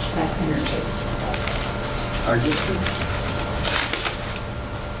 that energy. Our district?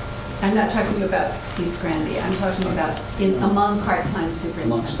 I'm not talking about East Granby, I'm talking about among part-time Amongst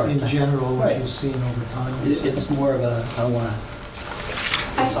superintendents. part-time. In general, what Right. you've seen over time? It's more of a, I don't want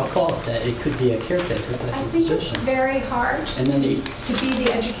to, I'll call it that, it could be a caretaker type I of think it's position. very hard And then you, to be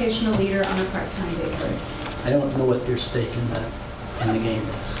the educational leader on a part-time basis. I don't know what their stake in the game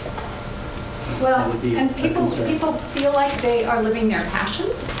is. Well, That would be and a people concern. feel like they are living their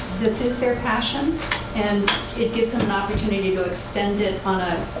passions. This is their passion, and it gives them an opportunity to extend it on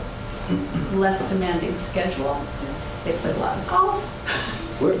a less demanding schedule. They play a lot of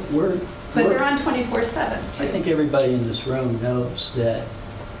golf, but they're on 24/7 too. I think everybody in this room knows that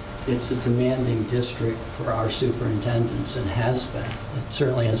it's a demanding district for our superintendents and has been. It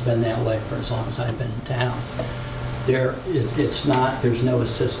certainly has been that way for as long as I've been in town. It's not, there's no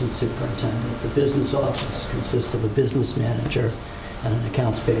assistant superintendent. The business office consists of a business manager and an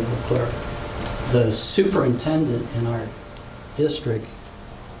accounts payable clerk. The superintendent in our district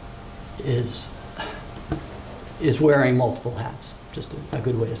is wearing multiple hats, just a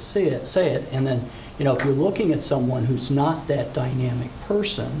good way to say it. And then, you know, if you're looking at someone who's not that dynamic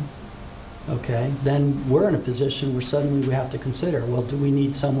person, okay, then we're in a position where suddenly we have to consider, well, do we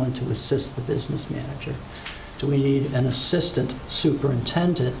need someone to assist the business manager? Do we need an assistant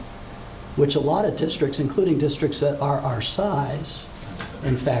superintendent, which a lot of districts, including districts that are our size,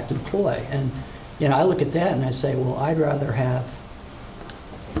 in fact employ? And, you know, I look at that and I say, well, I'd rather have,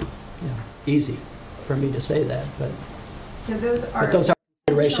 you know, easy for me to say that, but So those are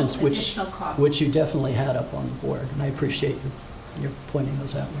considerations additional costs. which you definitely had up on the board, and I appreciate you pointing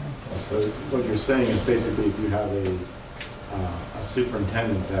those out, Mary. So what you're saying is basically if you have a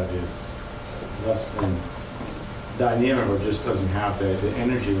superintendent that is less than dynamic or just doesn't have the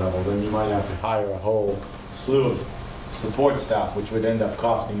energy level, then you might have to hire a whole slew of support staff, which would end up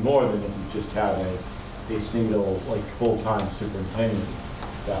costing more than if you just had a single, like, full-time superintendent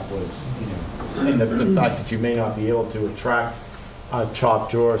that was, you know, and the fact that you may not be able to attract a top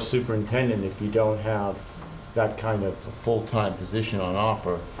drawer superintendent if you don't have that kind of full-time position on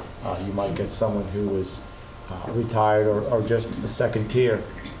offer. You might get someone who is retired or just a second tier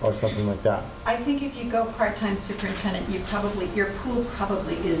or something like that. I think if you go part-time superintendent, your pool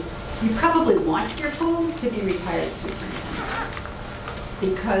probably is, you probably want your pool to be retired superintendents.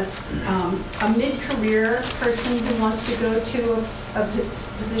 Because a mid-career person who wants to go to a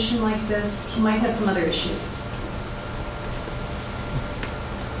position like this might have some other issues.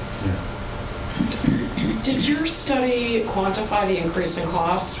 Did your study quantify the increase in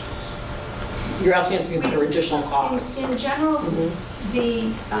costs? You're asking us to consider additional costs. In general,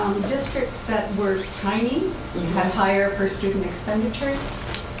 the districts that were tiny had higher per student expenditures.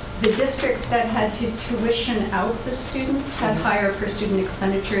 The districts that had to tuition out the students had higher per student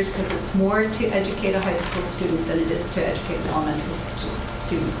expenditures because it's more to educate a high school student than it is to educate an elementary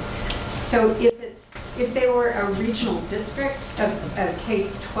student. So if they were a regional district, a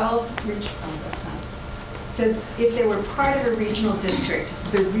K-12 region, that's not. So if they were part of a regional district,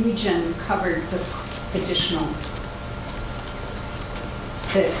 the region covered the additional,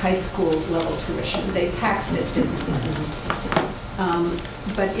 the high school level tuition. They taxed it differently.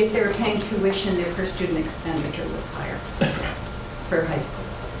 But if they were paying tuition, their per student expenditure was higher for high school.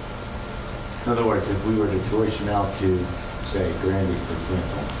 In other words, if we were to tuition out to, say, Granby, for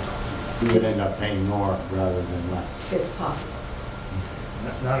example, we would end up paying more rather than less. It's possible.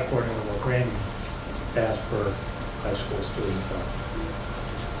 Not according to what Granby has per high school student, though.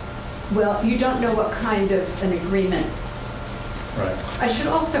 Well, you don't know what kind of an agreement. Right. I should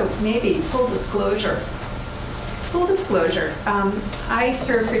also, maybe, full disclosure, I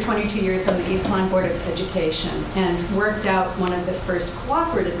served for 22 years on the East Lyme Board of Education and worked out one of the first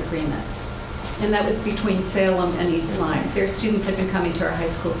cooperative agreements, and that was between Salem and East Lyme. Their students had been coming to our high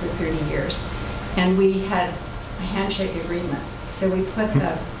school for 30 years, and we had a handshake agreement. So we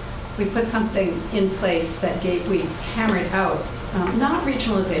put something in place that we hammered out, not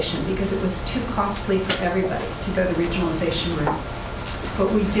regionalization, because it was too costly for everybody to go the regionalization route, but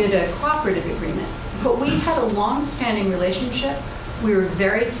we did a cooperative agreement. But we had a long-standing relationship. We were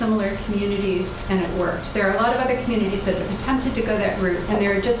very similar communities, and it worked. There are a lot of other communities that have attempted to go that route, and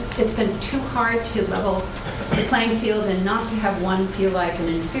it's been too hard to level the playing field and not to have one feel like an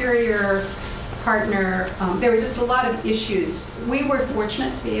inferior partner. There were just a lot of issues. We were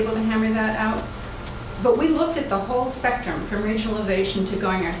fortunate to be able to hammer that out, but we looked at the whole spectrum from regionalization to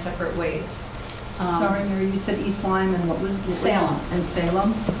going our separate ways. Sorry, Mary, you said East Lyme and what was the? Salem. And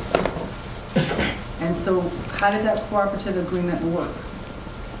Salem? And so how did that cooperative agreement work?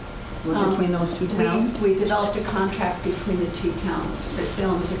 Between those two towns? We developed a contract between the two towns for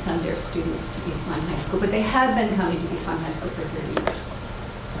Salem to send their students to East Lyme High School, but they had been coming to East Lyme High School for 30 years.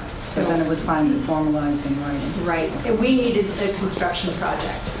 So then it was finally formalized in writing. Right, and we needed a construction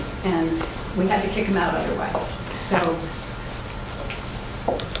project, and we had to kick them out otherwise. So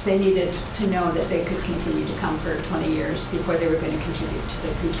they needed to know that they could continue to come for 20 years before they were going to contribute to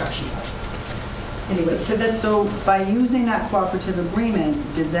the construction cost. Anyway, so that's... So by using that cooperative agreement,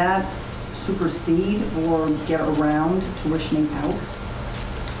 did that supersede or get around tuitioning out?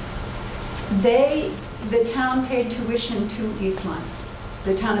 The town paid tuition to East Lyme.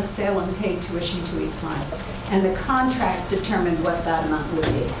 The town of Salem paid tuition to East Lyme. And the contract determined what that amount would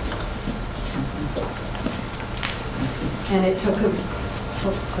be. I see. And it took a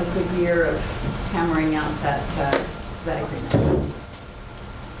good year of hammering out that agreement.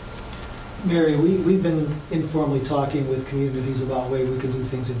 Mary, we've been informally talking with communities about ways we can do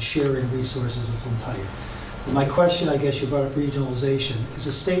things and sharing resources of some type. My question, I guess you brought up regionalization. Is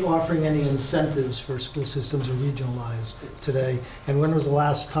the state offering any incentives for school systems to regionalize today? And when was the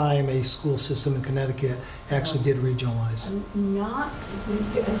last time a school system in Connecticut actually did regionalize?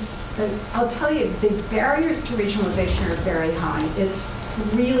 I'll tell you, the barriers to regionalization are very high. It's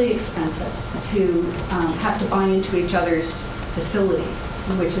really expensive to have to buy into each other's facilities,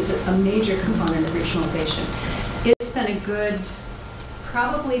 which is a major component of regionalization. It's been a good,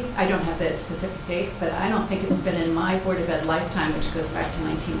 probably, I don't have the specific date, but I don't think it's been in my Board of Ed lifetime, which goes back to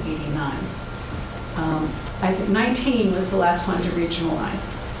 1989. I think 19 was the last one to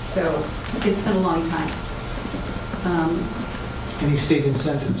regionalize, so it's been a long time. Any state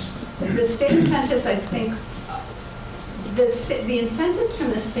incentives? The state incentives, I think, the incentives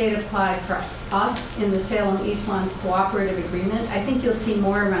from the state apply for us in the Salem East Lyme Cooperative Agreement. I think you'll see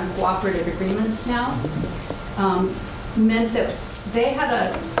more around cooperative agreements now. Meant that they had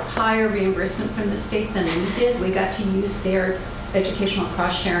a higher reimbursement from the state than we did. We got to use their educational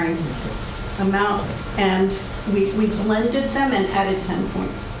cost-sharing amount, and we blended them and added 10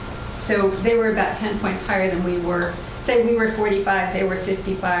 points. So they were about 10 points higher than we were. Say we were 45, they were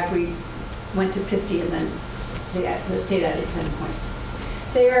 55, we went to 50, and then the state added 10 points.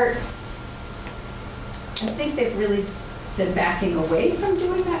 I think they've really been backing away from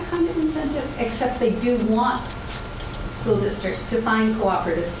doing that kind of incentive, except they do want school districts to find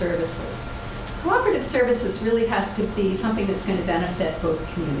cooperative services. Cooperative services really has to be something that's going to benefit both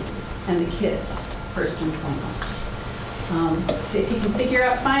communities and the kids, first and foremost. So if you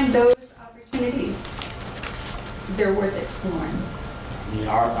can find those opportunities, they're worth exploring. I mean,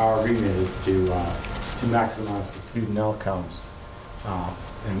 our remit is to maximize the student outcomes,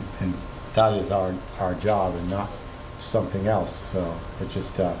 and that is our job and not something else. So it's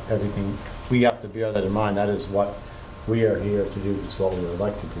just everything, we have to bear that in mind. That is what we are here to do. This is what we were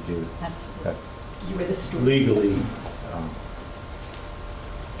elected to do. Absolutely. You were the stewards. Legally.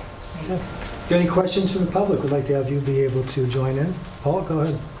 If there are any questions from the public, we'd like to have you be able to join in. Paul, go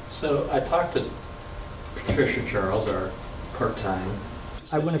ahead. So I talked to Patricia Charles, our part-time.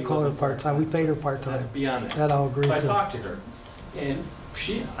 I wouldn't call her part-time. We paid her part-time. That's beyond that. That I'll agree So I to. talked to her, and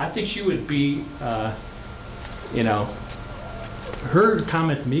I think she would be, her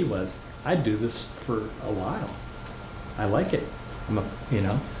comment to me was, I'd do this for a while. I like it,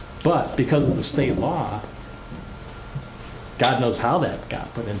 but because of the state law, God knows how that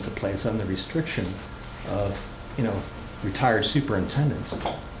got put into place on the restriction of, retired superintendents.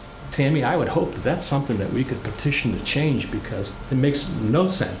 Tammy, I would hope that that's something that we could petition to change, because it makes no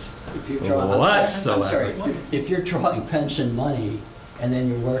sense whatsoever. If you're drawing pension money and then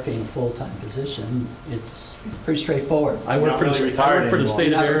you're working a full-time position, it's pretty straightforward. I work for the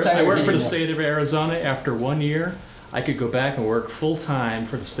state of Arizona. Arizona. After 1 year, I could go back and work full-time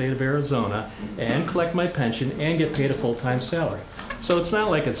for the state of Arizona and collect my pension and get paid a full-time salary. So it's not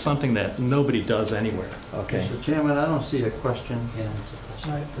like it's something that nobody does anywhere, okay? Mr. Chairman, I don't see a question. Yeah, it's a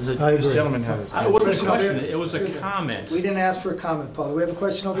question. This gentleman had his hand. It wasn't a question, it was a comment. We didn't ask for a comment, Paul. Do we have a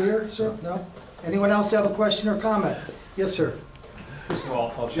question over here, sir? No? Anyone else have a question or comment? Yes, sir. First of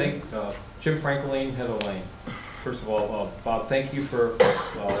all, I'll thank Jim Franklin, Heather Lane. First of all, Bob, thank you for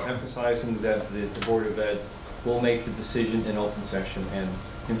emphasizing that the Board of Ed will make the decision in open session. And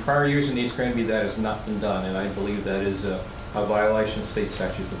in prior years in East Granby, that has not been done, and I believe that is a violation of state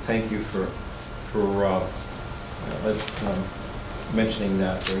statute. But thank you for mentioning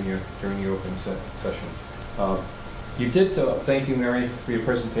that during your open session. You did thank you, Mary, for your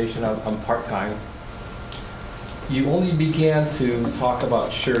presentation. I'm part-time. You only began to talk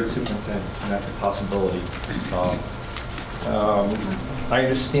about shared superintendents, and that's a possibility. I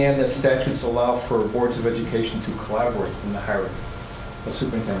understand that statutes allow for boards of education to collaborate in the hiring of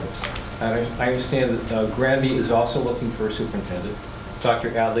superintendents. And I understand that Granby is also looking for a superintendent.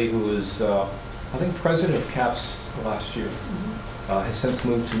 Dr. Adley, who was, I think, president of CAPS last year, has since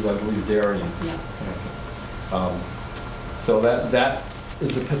moved to, I believe, Darien. Yeah. So that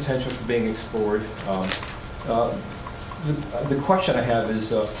is a potential for being explored. The question I have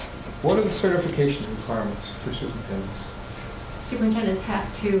is, what are the certification requirements for superintendents? Superintendents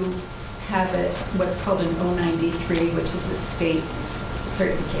have to have what's called an 093, which is a state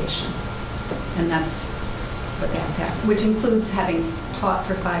certification. And that's what they have to have, which includes having taught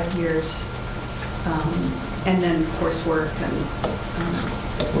for 5 years, and then coursework and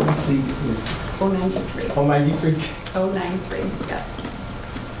What is the 093. 093? 093, yeah.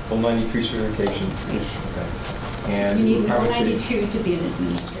 093 certification. Okay. And You need an requirements are 092 to be an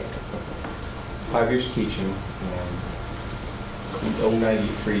administrator. 5 years teaching and the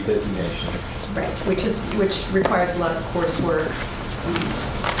 093 designation. Right, which requires a lot of coursework.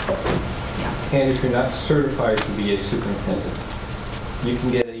 Yeah. And if you're not certified to be a superintendent, you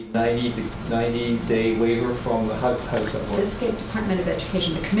can get a 90-day waiver from the, how does that work? The State Department of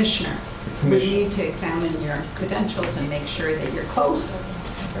Education, the commissioner, The would commissioner. need to examine your credentials and make sure that you're close,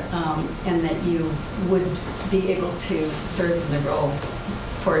 and that you would be able to serve in the role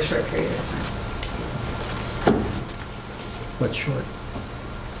for a short period of time. What's short?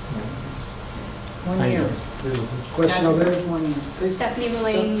 1 year. Question over there? 1 year. Stephanie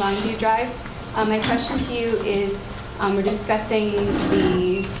Mullane, Longview Drive. My question to you is, we're discussing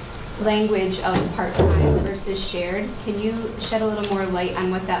the language of part-time versus shared. Can you shed a little more light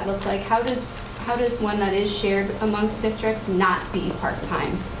on what that looked like? How does one that is shared amongst districts not be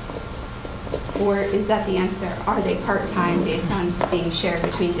part-time? Or is that the answer? Are they part-time based on being shared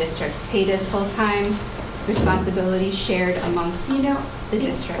between districts? Paid as full-time, responsibility shared amongst the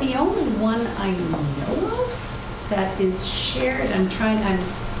districts? The only one I know of that is shared, I'm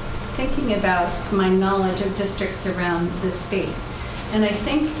thinking about my knowledge of districts around the state. And I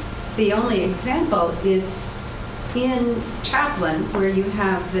think the only example is in Chaplin, where you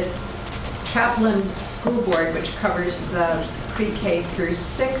have the Chaplin School Board, which covers the pre-K through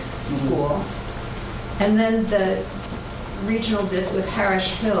 6 school, and then the regional district with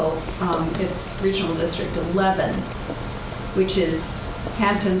Parish Hill, it's regional district 11, which is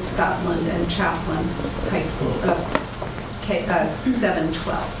Hampton, Scotland, and Chaplin High School,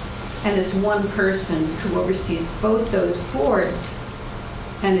 7-12. And it's one person who oversees both those boards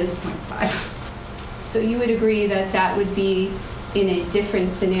and is 0.5. So you would agree that that would be in a different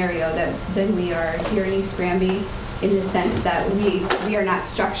scenario than we are here in East Granby, in the sense that we are not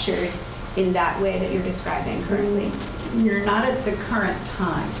structured in that way that you're describing currently? You're not at the current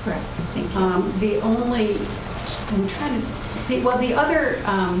time. Correct. Thank you. The only, the other,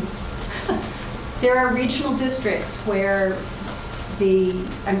 there are regional districts where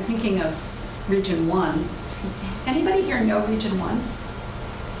I'm thinking of Region 1. Anybody here know Region 1?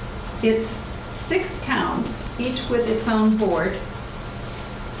 It's 6 towns, each with its own board,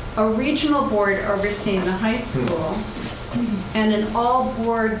 a regional board overseeing the high school, and an all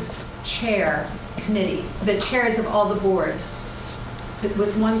boards chair committee, the chairs of all the boards,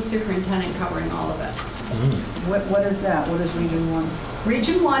 with one superintendent covering all of it. What is that? What is Region 1?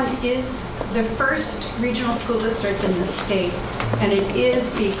 Region 1 is the first regional school district in the state, and it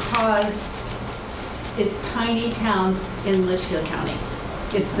is because it's tiny towns in Litchfield County.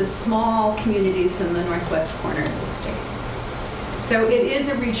 It's the small communities in the northwest corner of the state. So it is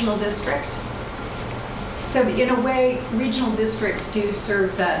a regional district. So in a way, regional districts do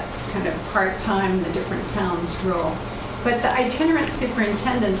serve that kind of part-time, the different towns role. But the itinerant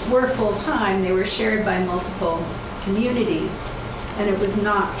superintendents were full-time. They were shared by multiple communities, and it was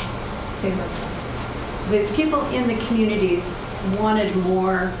not favorable. The people in the communities wanted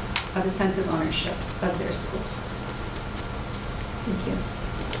more of a sense of ownership of their schools. Thank you.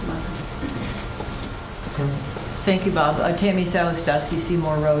 Thank you, Bob. Tammy Salustowski,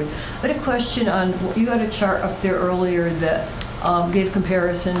 Seymour Road. I had a question on, you had a chart up there earlier that gave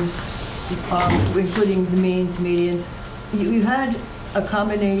comparisons, including the means, medians. You had a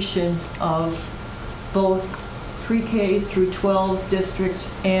combination of both pre-K through 12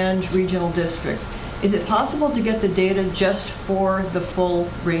 districts and regional districts. Is it possible to get the data just for the full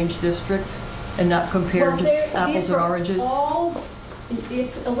range districts and not compare just apples and oranges?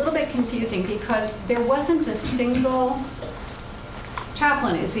 It's a little bit confusing because there wasn't a single,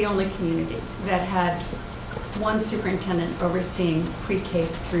 Chaplin is the only community that had one superintendent overseeing pre-K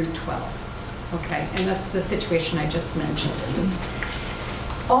through 12. Okay, and that's the situation I just mentioned.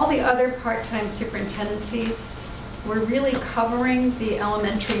 All the other part-time superintendencies were really covering the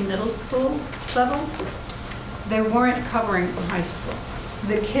elementary, middle school level. They weren't covering the high school.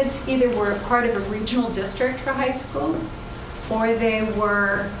 The kids either were part of a regional district for high school, or they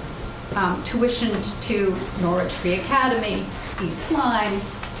were tuitioned to Norwich Free Academy, East Lyme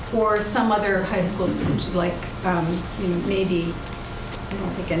or some other high school, like maybe, I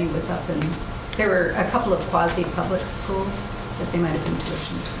don't think any was up in, there were a couple of quasi-public schools that they might have been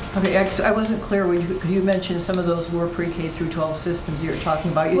tuitioned. Okay, I wasn't clear when you mentioned some of those were pre-K through 12 systems you were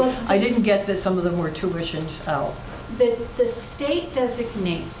talking about. Well, I didn't get that some of them were tuitioned out. The state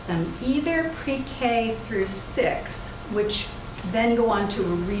designates them either pre-K through 6, which then go on to a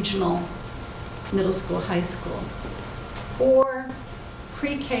regional middle school, high school, or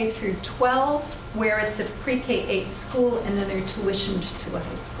pre-K through 12, where it's a pre-K 8 school and then they're tuitioned to a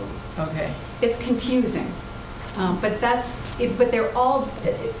high school. Okay. It's confusing, but they're all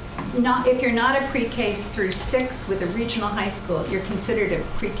not. If you're not a pre-K through 6 with a regional high school, you're considered a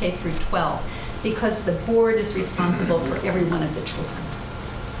pre-K through 12 because the board is responsible for every one of the children.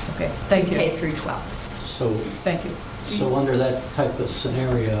 Okay, thank you. Pre-K through 12. So, thank you. So under that type of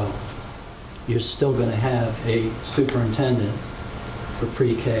scenario, you're still going to have a superintendent for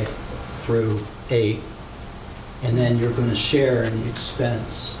pre-K through 8, and then you're going to share in the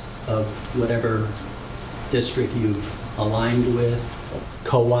expense of whatever district you've aligned with,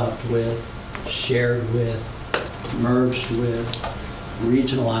 co-opted with, shared with, merged with,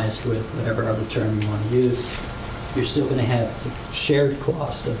 regionalized with, whatever other term you want to use. You're still going to have the shared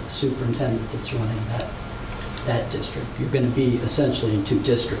cost of the superintendent that's running that district. You're going to be essentially in 2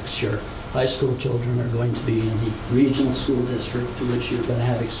 districts. Your high school children are going to be in the regional school district, to which you're going to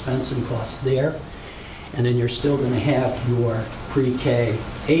have expense and costs there. And then you're still going to have your pre-K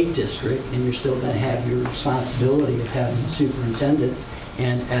 8 district, and you're still going to have your responsibility of having a superintendent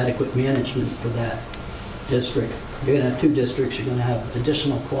and adequate management for that district. You're going to have 2 districts. You're going to have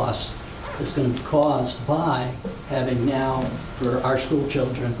additional costs that's going to be caused by having now, for our school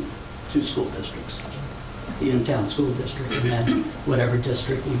children, 2 school districts. The in-town school district, and then whatever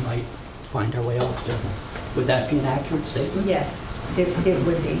district we might find our way off to. Would that be an accurate statement? Yes, it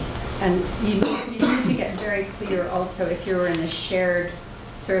would be. And you need to get very clear also if you're in a shared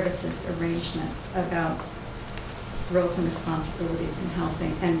services arrangement about roles and responsibilities and how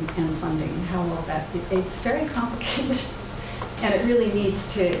and funding and how all that, it's very complicated. And it really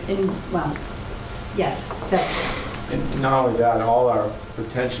needs to, well, yes, that's right. And not only that, all our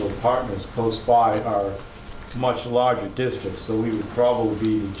potential partners close by are much larger districts, so we would probably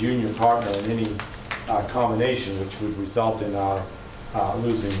be the junior partner in any combination, which would result in our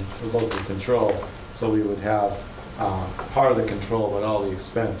losing the local control. So we would have part of the control but all the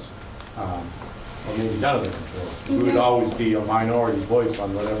expense, or maybe none of the control. We would always be a minority voice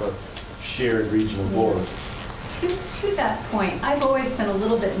on whatever shared regional board. To that point, I've always been a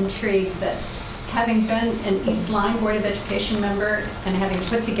little bit intrigued that having been an East Lyme Board of Education member and having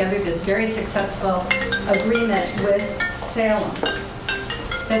put together this very successful agreement with Salem,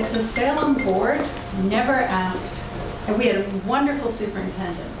 that the Salem board never asked, and we had a wonderful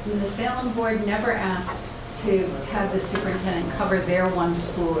superintendent, and the Salem board never asked to have the superintendent cover their one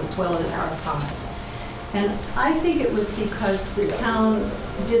school as well as our 5. And I think it was because the town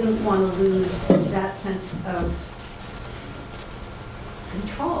didn't want to lose that sense of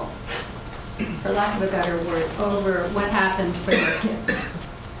control, for lack of a better word, over what happened for their kids.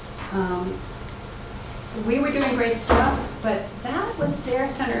 We were doing great stuff, but that was their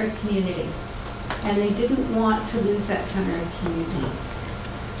center of community, and they didn't want to lose that center of community.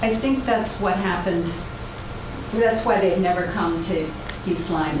 I think that's what happened. That's why they've never come to East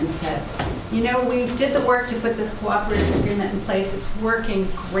Lyme and said, you know, we did the work to put this cooperative agreement in place. It's working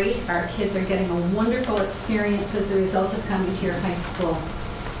great. Our kids are getting a wonderful experience as a result of coming to your high school.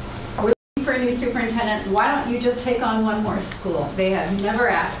 We're looking for a new superintendent. Why don't you just take on one more school? They have never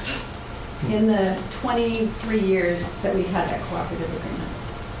asked in the 23 years that we've had that cooperative agreement.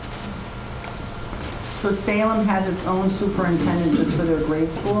 So Salem has its own superintendent just for their grade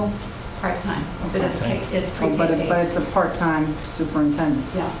school? Part-time, but it's pre-K. But it's a part-time superintendent?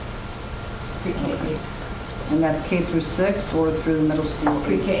 Yeah, pre-K 8. And that's K through 6 or through the middle school?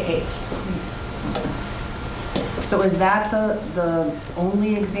 Pre-K 8. So is that the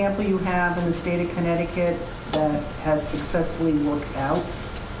only example you have in the state of Connecticut that has successfully worked out,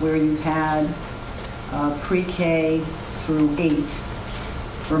 where you had pre-K through 8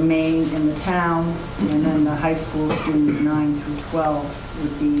 remain in the town, and then the high school students 9 through 12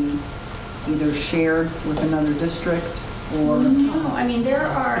 would be either shared with another district or? No, I mean,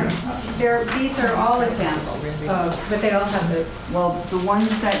 these are all examples of, but they all have the. Well, the ones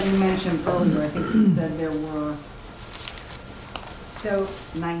that you mentioned earlier, I think you said there were so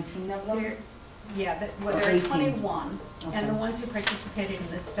 19 of them? Yeah, there are 21. Okay. And the ones who participated in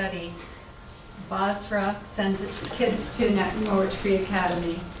the study, Basra sends its kids to Norwich Free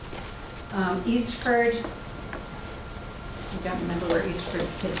Academy. Eastford I don't remember where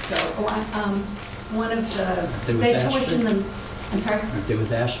Eastford's kids go. Oh, one of They they with tuition Ashford? them, I'm sorry? Aren't they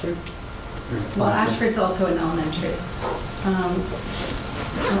with Ashford? Well, Ashford's also an elementary.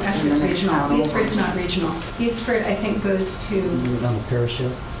 Oh, Ashford's regional. Eastford's not regional. Eastford, I think, goes to, On the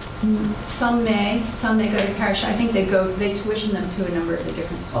parachute? some may go to parish. I think they tuition them to a number of the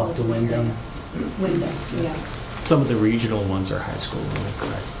different schools. Off to in the Wyndham? area. Wyndham, yeah. Some of the regional ones are high school, am I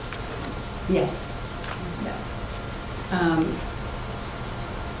correct? Yes, yes.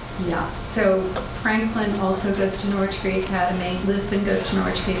 Yeah, so Franklin also goes to Norwich Free Academy, Lisbon goes to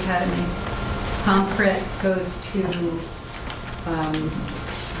Norwich Free Academy, Pomfret goes to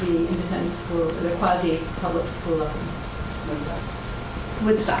the independent school, the quasi-public school up in Woodstock.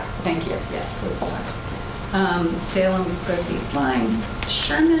 Woodstock, thank you, yes, Woodstock. Salem goes to East Lyme.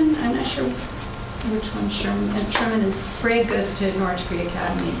 Sherman, I'm not sure which one Sherman, and Sherman and Sprague goes to Norwich Free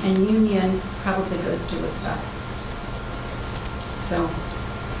Academy, and Union probably goes to Woodstock. So,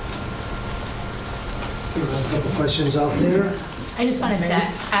 A couple questions out there. I just wanted to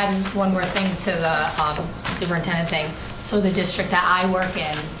add one more thing to the superintendent thing. So the district that I work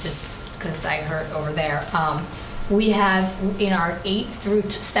in, just because I heard over there, we have in our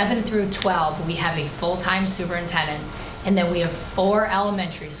 7 through 12, we have a full-time superintendent, and then we have 4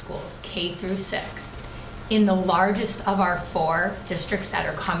 elementary schools, K through 6. In the largest of our 4 districts that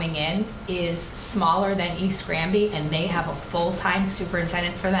are coming in is smaller than East Granby, and they have a full-time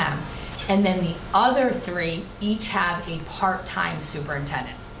superintendent for them. And then the other 3 each have a part-time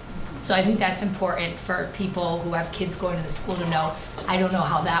superintendent. So I think that's important for people who have kids going to the school to know. I don't know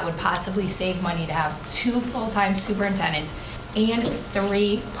how that would possibly save money to have 2 full-time superintendents and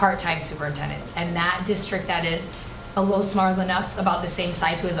 3 part-time superintendents. And that district that is a little smaller than us, about the same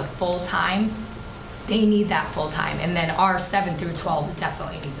size, who has a full-time, they need that full-time. And then our 7 through 12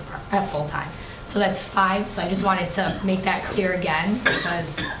 definitely needs a full-time. So that's 5. So I just wanted to make that clear again,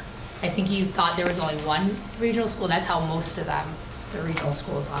 because I think you thought there was only 1 regional school. That's how most of them, the regional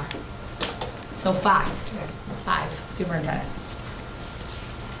schools are. So 5 superintendents.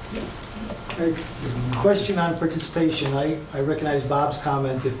 Question on participation. I recognize Bob's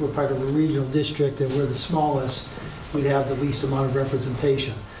comment. If we're part of a regional district and we're the smallest, we'd have the least amount of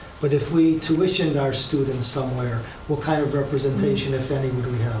representation. But if we tuitioned our students somewhere, what kind of representation, if any, would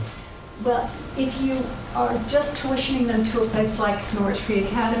we have? well, if you are just tuitioning them to a place like Norwich Free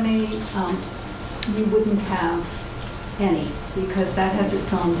Academy, you wouldn't have any, because that has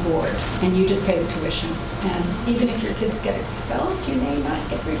its own board, and you just pay the tuition. And even if your kids get expelled, you may not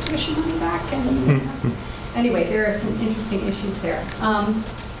get your tuition money back. And anyway, there are some interesting issues there.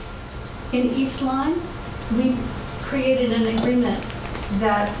 In East Lyme, we created an agreement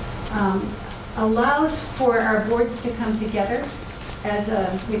that allows for our boards to come together as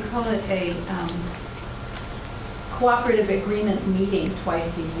a, we call it a cooperative agreement meeting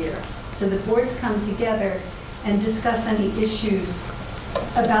twice a year. So the boards come together and discuss any issues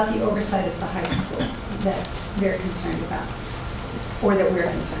about the oversight of the high school that they're concerned about, or that we're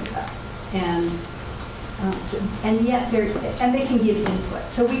concerned about. And yet they can give input.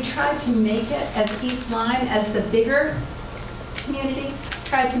 So we tried to make it, as East Lyme, as the bigger community,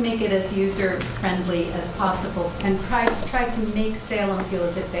 tried to make it as user-friendly as possible, and tried to make Salem feel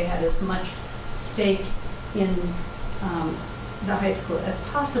as if they had as much stake in the high school as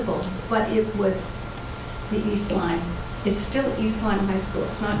possible. But it was the East Lyme. It's still East Lyme High School.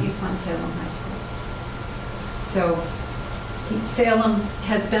 It's not East Lyme Salem High School. So Salem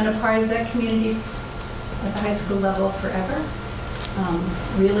has been a part of that community at the high school level forever,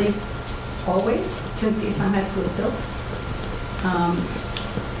 really always, since East Lyme High School was built.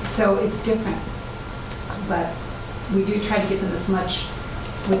 So it's different, but we do try to give them as much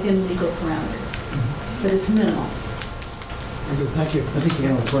within legal parameters, but it's minimal. Very good, thank you. I think you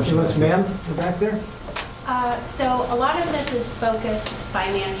have a question. Yes, ma'am, in the back there? So a lot of this is focused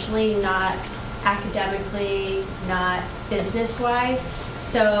financially, not academically, not business-wise.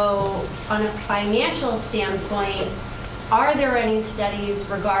 So on a financial standpoint, are there any studies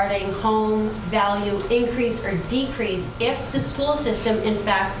regarding home value increase or decrease if the school system, in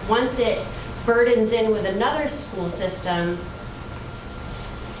fact, once it burdens in with another school system,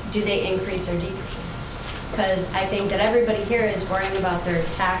 do they increase or decrease? Because I think that everybody here is worrying about their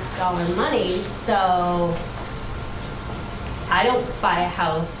tax dollar money, so I don't buy a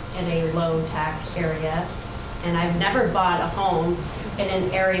house in a low tax area, and I've never bought a home in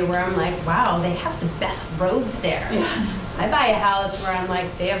an area where I'm like, wow, they have the best roads there. Yeah. I buy a house where I'm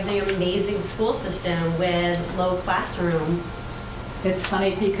like, they have the amazing school system with low classroom. It's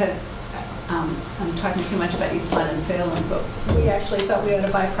funny because I'm talking too much about East Line and Salem, but we actually thought we ought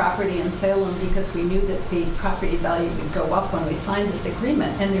to buy property in Salem because we knew that the property value would go up when we signed this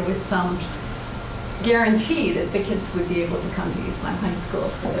agreement, and there was some guarantee that the kids would be able to come to East Line High School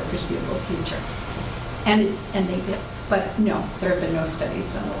for the foreseeable future. And they did. But no, there have been no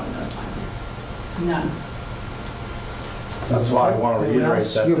studies done along those lines. None. That's why I want to Anyone reiterate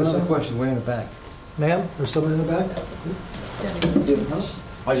else? that. You have Another question, way in the back. Ma'am, there's someone in the back?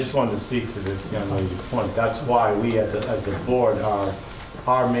 I just wanted to speak to this young lady's point. That's why we, as the board,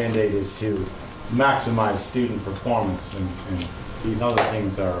 our mandate is to maximize student performance, and these other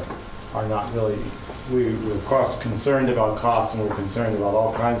things are not really, we're of course concerned about cost, and we're concerned about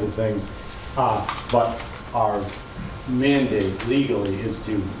all kinds of things, but our mandate legally is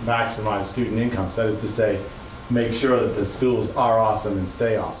to maximize student incomes. That is to say, make sure that the schools are awesome and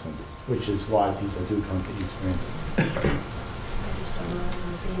stay awesome, which is why people do come to East Granby.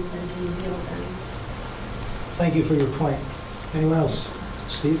 Thank you for your point. Anyone else?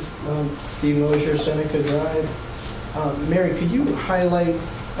 Steve? Steve Mosher, Seneca Drive. Mary, could you highlight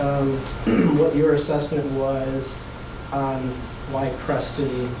what your assessment was on why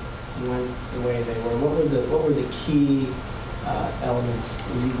Preston went the way they were? What were the key elements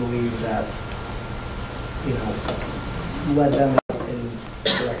you believe that led them in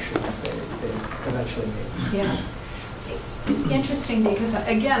directions they eventually made? Yeah. Interesting, because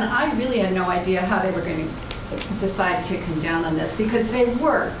again, I really had no idea how they were going to decide to come down on this, because they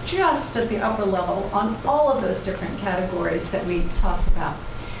were just at the upper level on all of those different categories that we talked about.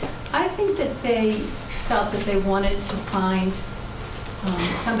 I think that they felt that they wanted to find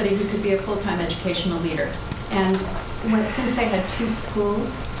somebody who could be a full-time educational leader. And since they had two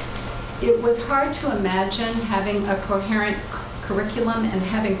schools, it was hard to imagine having a coherent curriculum and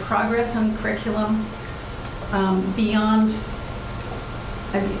having progress on the curriculum beyond,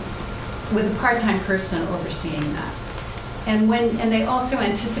 with a part-time person overseeing that. And they also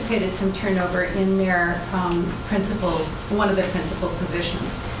anticipated some turnover in their one of their principal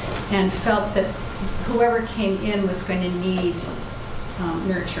positions, and felt that whoever came in was going to need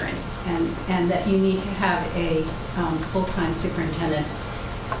nurturing, and that you need to have a full-time superintendent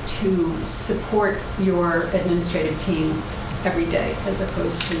to support your administrative team every day, as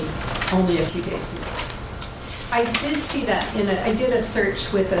opposed to only a few days a week. I did see that I did a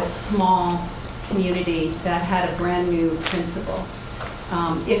search with a small community that had a brand new principal.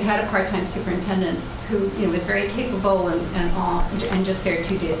 It had a part-time superintendent who was very capable and just there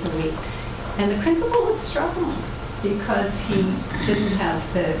 2 days a week. And the principal was struggling because he didn't have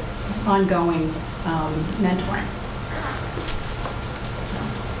the ongoing mentoring. So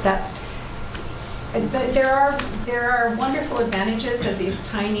there are wonderful advantages of these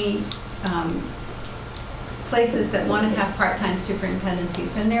tiny places that want to have part-time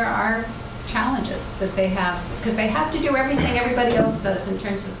superintendencies, and there are challenges that they have, because they have to do everything everybody else does in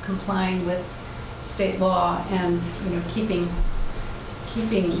terms of complying with state law and keeping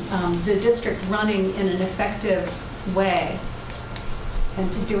the district running in an effective way. And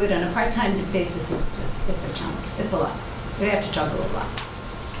to do it on a part-time basis is it's a challenge. It's a lot. They have to juggle a lot.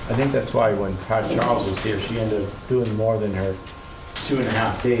 I think that's why when Pat Charles was here, she ended up doing more than her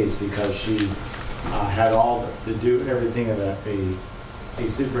 2.5 days, because she had to do everything that a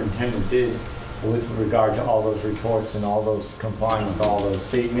superintendent did with regard to all those reports and all those complying with all those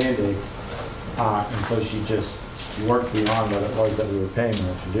state mandates. And so she just worked beyond what it was that we were paying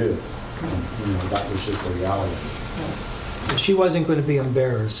her to do. And, that was just the reality. But she wasn't going to be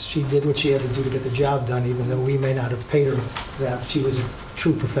embarrassed. She did what she had to do to get the job done, even though we may not have paid her that. She was a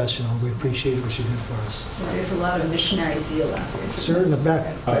true professional. We appreciated what she did for us. Yeah, there's a lot of missionary zeal out there. Sir, in the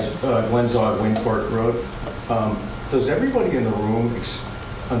back. Glenn Zog, Windport Road. Does everybody in the room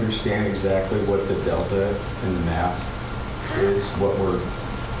understand exactly what the delta in the math is?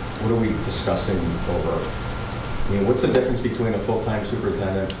 What are we discussing over? I mean, what's the difference between a full-time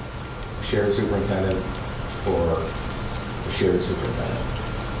superintendent, shared superintendent, or a shared superintendent?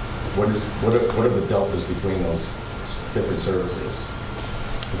 What are the deltas between those different services?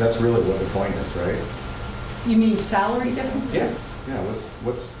 Because that's really what the point is, right? You mean salary differences? Yeah. Yeah.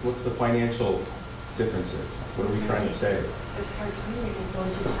 What's the financial differences? What are we trying to say? The part-time rate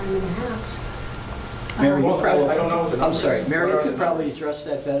going to time and a half. Mary, Well, you probably, I don't know what the I'm numbers- sorry, Mary what are could the probably numbers? address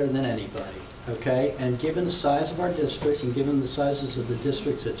that better than anybody, okay? And given the size of our district and given the sizes of the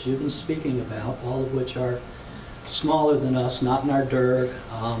districts that you've been speaking about, all of which are smaller than us, not in our dirt,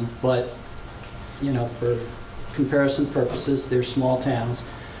 but, for comparison purposes, they're small towns.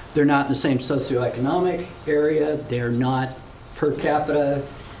 They're not in the same socioeconomic area. They're not per capita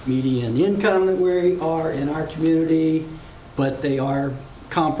median income that we are in our community, but they are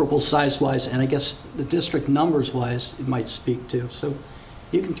comparable size-wise, and I guess the district numbers-wise, it might speak to. So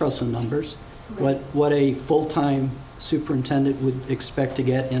you can throw some numbers. What a full-time superintendent would expect to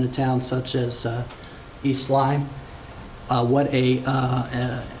get in a town such as East Lyme, what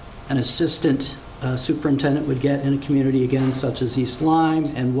an assistant superintendent would get in a community, again, such as East Lyme,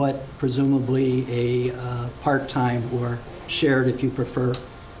 and what presumably a part-time or shared, if you prefer,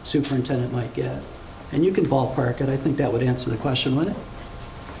 superintendent might get. And you can ballpark it. I think that would answer the question, wouldn't it?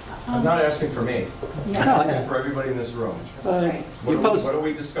 I'm not asking for me. I'm asking for everybody in this room. What are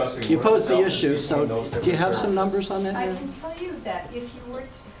we discussing? You What are posed the the issue, so those do you have some different numbers on that? I Mary? can tell you that if you were to,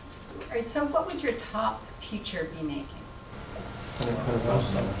 all right, so what would your top teacher be making?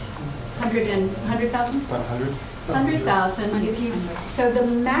 100,000? 100,000. If you, so the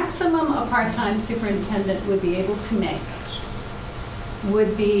maximum a part-time superintendent would be able to make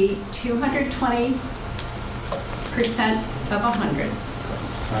would be 220% of 100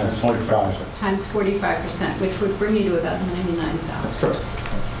 Times 45. times 45%, which would bring you to about 99,000. That's correct.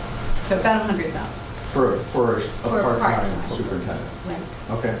 So about 100,000. For a For a part-time part-time. superintendent. Right.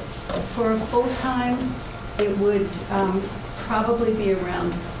 Okay. For a full-time, it would probably be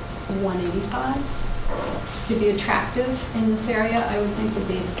around 185. To be attractive in this area, I would think would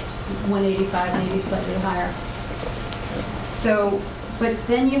be 185, maybe slightly higher. So, but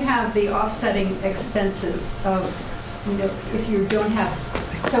then you have the offsetting expenses of, you know, if you don't have,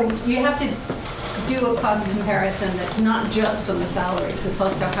 so you have to do a cost comparison that's not just on the salaries, it's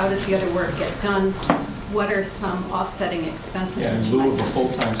also how does the other work get done? What are some offsetting expenses? Yeah, that in you lieu might of a have?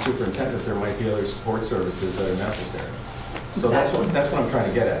 full-time superintendent, there might be other support services that are necessary. So Exactly. that's what I'm trying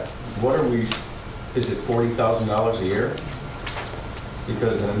to get at. What are we, is it $40,000 a year?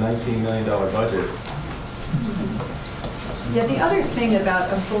 Because in a $19 million budget, Yeah, the other thing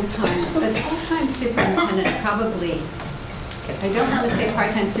about a full-time superintendent probably, I don't want to say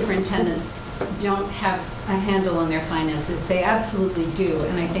part-time superintendents don't have a handle on their finances. They absolutely do,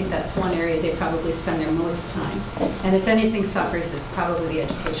 and I think that's one area they probably spend their most time. And if anything suffers, it's probably the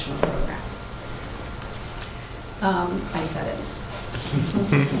educational program. I said it.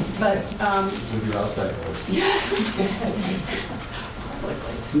 But, with your outside voice.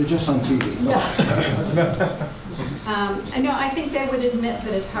 You're just on TV. No, I think they would admit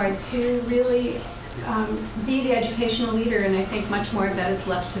that it's hard to really be the educational leader, and I think much more of that is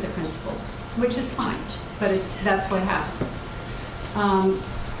left to the principals, which is fine, but that's what happens.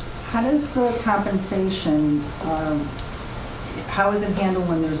 How does the compensation, how is it handled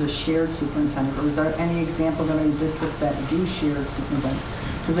when there's a shared superintendent? Or is there any examples of any districts that do shared superintendents?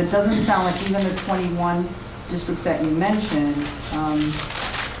 Because it doesn't sound like even the 21 districts that you mentioned,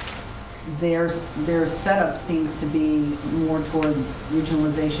 their setup seems to be more toward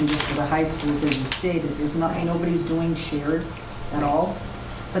regionalization just for the high schools, as you stated. There's nobody's doing shared at all.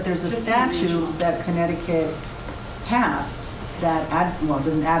 But there's a statute that Connecticut passed that,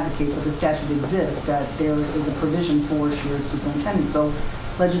 doesn't advocate, but the statute exists, that there is a provision for shared superintendent. So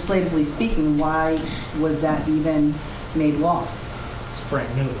legislatively speaking, why was that even made law? It's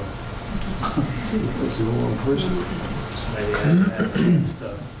brand new, though. It's the wrong person. Maybe it's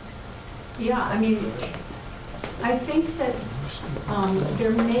the Yeah, I mean, I think that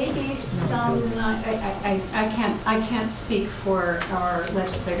there may be some, I can't speak for our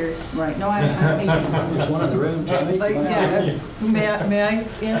legislators. Right, no, I'm thinking. There's one in the room, Jamie. May I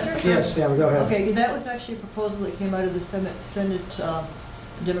answer? Sure. Yes, Sam, go ahead. Okay, that was actually a proposal that came out of the Senate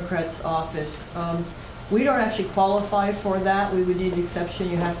Democrats' office. We don't actually qualify for that. We would need an exception.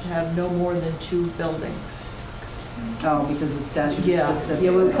 You have to have no more than 2 buildings. Oh, because the statute is specific.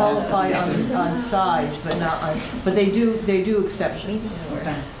 Yeah, we would qualify on size, but not on, but they do exceptions.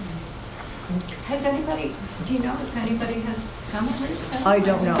 Okay. Has anybody, do you know if anybody has come up with that? I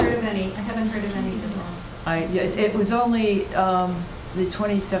don't know. I haven't heard of any at all. It was only the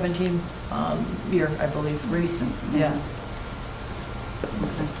 2017 year, I believe. Recent. Yeah.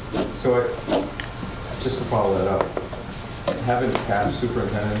 So just to follow that up, haven't past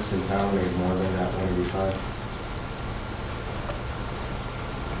superintendents in town made more than that 185?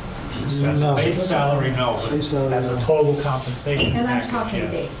 No. base salary, no, but Base salary, as a no. total compensation And I'm package, talking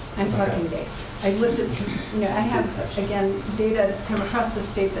yes. base, I'm talking base. I've looked at, I have, again, data from across the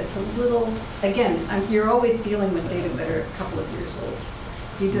state that's a little, again, you're always dealing with data that are a couple of years old.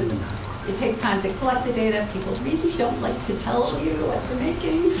 It takes time to collect the data. People really don't like to tell you what they're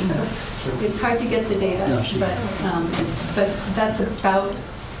making, so it's hard to get the data, but that's about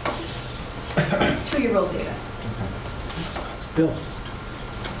 2-year-old data. Bill?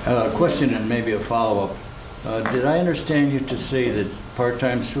 Question and maybe a follow-up. Did I understand you to say that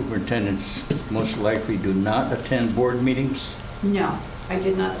part-time superintendents most likely do not attend board meetings? No, I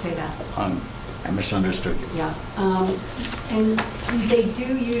did not say that. I misunderstood you. Yeah. And they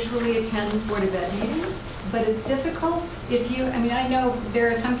do usually attend Board of Ed meetings, but it's difficult if you, I mean, I know there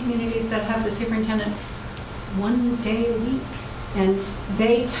are some communities that have the superintendent one day a week, and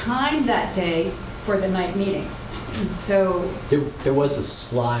they time that day for the night meetings. And so There was a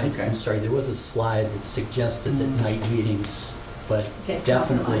slide, Okay. I'm sorry, there was a slide that suggested that night meetings, but Get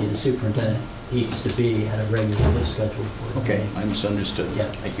definitely the compromised. superintendent needs to be at a regularly scheduled board Okay, meeting. I misunderstood. Yeah.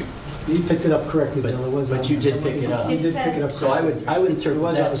 Thank you. You picked it up correctly, Bill. It was But on you there. did pick it up. You did pick it up So I correctly. would It interpret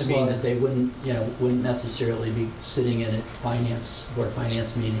was on that the to mean slide. that they wouldn't necessarily be sitting in at Board of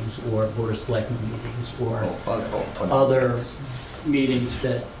Finance meetings or Board of Selectmen meetings or other meetings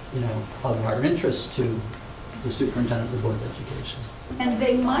that, of our interest to the superintendent of the Board of Education. and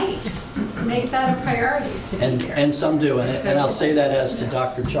they might make that a priority to be here. And some do, and I'll say that as to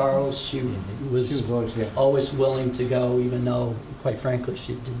Dr. Charles, she was always willing to go, even though, quite frankly,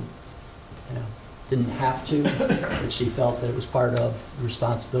 she didn't have to, but she felt that it was part of the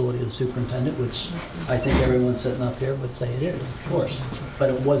responsibility of the superintendent, which I think everyone sitting up here would say it is, of course. But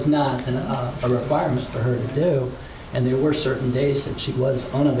it was not a requirement for her to do, and there were certain days that she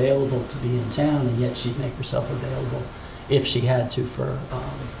was unavailable to be in town, and yet she'd make herself available if she had to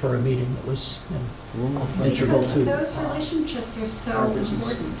for a meeting that was integral Because to. those relationships are so our business.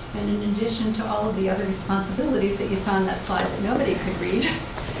 important, and in addition to all of the other responsibilities that you saw on that slide that nobody could read,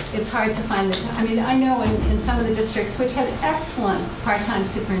 it's hard to find the time. I mean, I know in some of the districts which had excellent part-time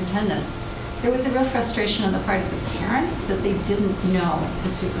superintendents, there was a real frustration on the part of the parents that they didn't know the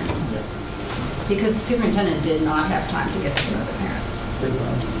superintendent. Because the superintendent did not have time to get to know the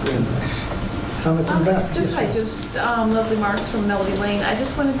parents. Comments in the back? Just Leslie Marks from Melody Lane. I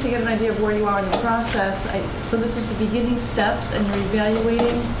just wanted to get an idea of where you are in the process. So this is the beginning steps and you're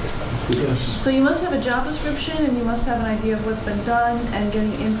evaluating. Yes. So you must have a job description and you must have an idea of what's been done and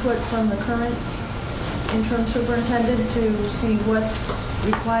getting input from the current interim superintendent to see what's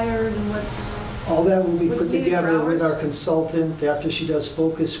required and what's... All that will be What's put needed together for with hours? our consultant after she does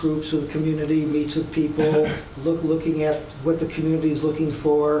focus groups with the community, meets with people, looking at what the community is looking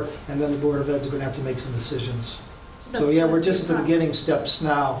for, and then the Board of Ed's going to have to make some decisions. So yeah, we're just at the beginning steps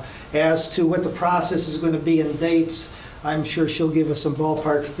now. As to what the process is going to be in dates, I'm sure she'll give us some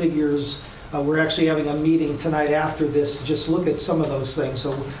ballpark figures. We're actually having a meeting tonight after this to just look at some of those things,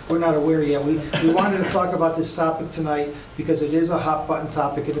 so we're not aware yet. We wanted to talk about this topic tonight because it is a hot button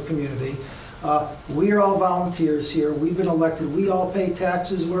topic in the community. We are all volunteers here. We've been elected. We all pay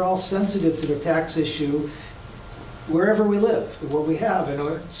taxes. We're all sensitive to the tax issue wherever we live, what we have.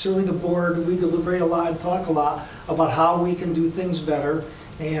 And certainly the board, we deliberate a lot and talk a lot about how we can do things better.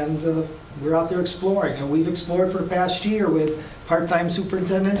 And we're out there exploring. And we've explored for the past year with part-time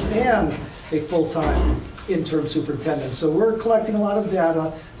superintendents and a full-time interim superintendent. So we're collecting a lot of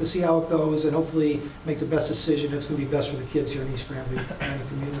data to see how it goes and hopefully make the best decision that's going to be best for the kids here in East Granby and the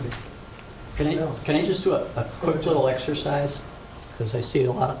community. Can I just do a quick little exercise? Because I see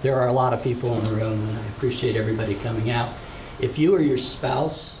there are a lot of people in the room, and I appreciate everybody coming out. If you or your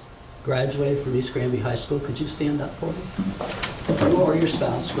spouse graduated from East Granby High School, could you stand up for me? You or your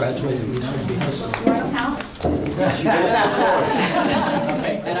spouse graduated from East Granby High School.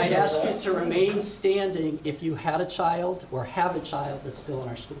 Okay, and I'd ask you to remain standing if you had a child or have a child that's still in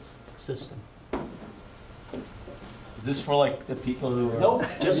our school system. Is this for like the people who are? Nope,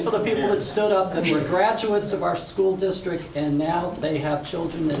 just for the people that stood up that were graduates of our school district, and now they have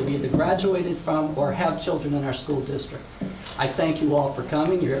children that have either graduated from or have children in our school district. I thank you all for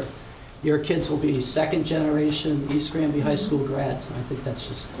coming. Your kids will be second generation East Granby High School grads, and I think that's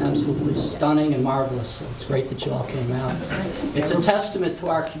just absolutely stunning and marvelous. So it's great that you all came out. It's a testament to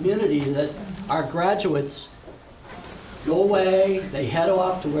our community that our graduates go away, they head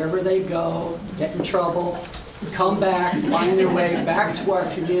off to wherever they go, get in trouble, come back, find their way back to our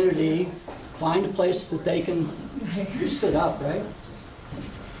community, find a place that they can, you stood up, right?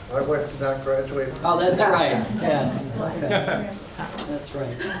 My wife did not graduate. Oh, that's right, yeah, okay. That's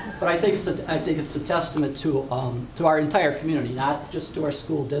right. But I think it's a testament to our entire community, not just to our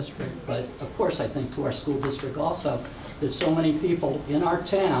school district, but of course I think to our school district also, that so many people in our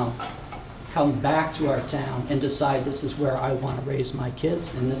town come back to our town and decide this is where I want to raise my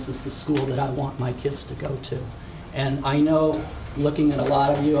kids and this is the school that I want my kids to go to. And I know, looking at a lot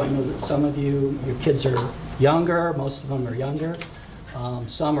of you, I know that some of you, your kids are younger, most of them are younger,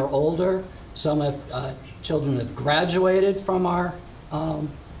 some are older, some have children have graduated from our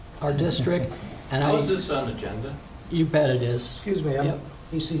district. And How is this on agenda? You bet it is. Excuse me, Yep.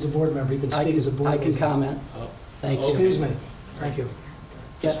 he's a board member. He can speak as a board member. I can comment. Thank you. Excuse me. Thank you.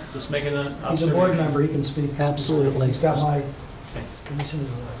 Yeah. Just making an He's a observation. board member. He can speak. Absolutely. He's got my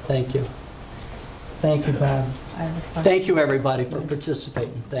Thank you. Thank you, Bob. Thank you, everybody, for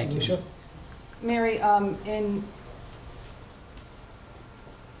participating. Thank you. Mary, in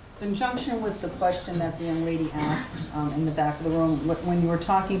conjunction with the question that the young lady asked in the back of the room, when you were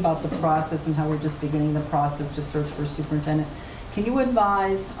talking about the process and how we're just beginning the process to search for a superintendent, can you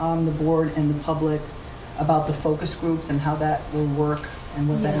advise the board and the public about the focus groups and how that will work and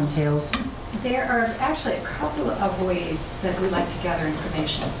what that entails? There are actually a couple of ways that we like to gather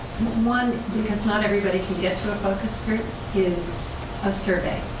information. One, because not everybody can get to a focus group, is a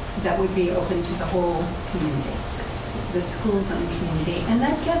survey that would be open to the whole community, so the schools and the community. And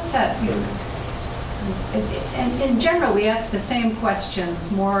that gets at, and in general, we ask the same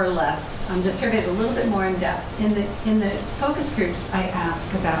questions, more or less. The survey is a little bit more in depth. In the focus groups, I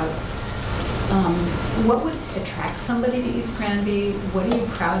ask about what would attract somebody to East Granby? What are you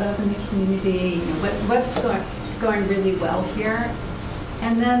proud of in the community? What's going really well here?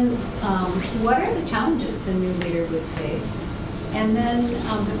 And then what are the challenges a new leader would face? And then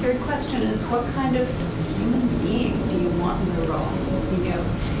the third question is, what kind of human being do you want in the role?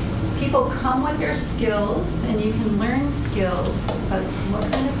 People come with their skills, and you can learn skills, but what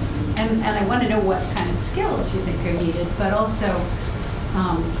kind of, and I want to know what kind of skills you think are needed, but also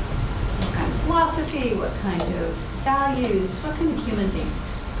what kind of philosophy, what kind of values, what kind of human being.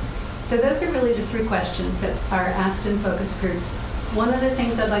 So those are really the three questions that are asked in focus groups. One of the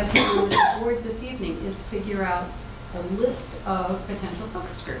things I'd like to do with the board this evening is figure out a list of potential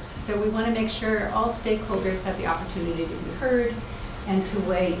focus groups. So we want to make sure all stakeholders have the opportunity to be heard and to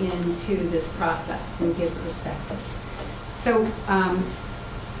weigh into this process and give perspectives. So I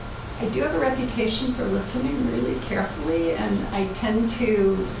do have a reputation for listening really carefully, and I tend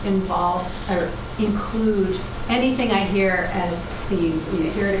to involve or include anything I hear as themes. You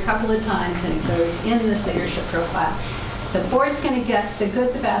hear it a couple of times and it goes in this leadership profile. The board's going to get the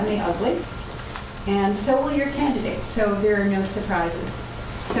good, the bad, and the ugly, and so will your candidates, so there are no surprises.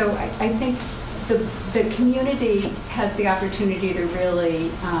 So I think the community has the opportunity to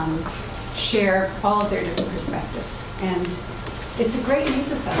really share all of their different perspectives. And it's a great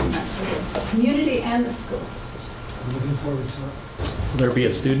needs assessment for the community and the schools. I'm looking forward to it. Will there be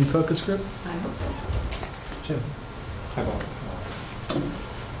a student focus group? I hope so. Jim? Hi, Bob.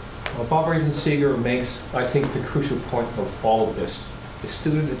 Bob Ravenseeger makes, I think, the crucial point of all of this. The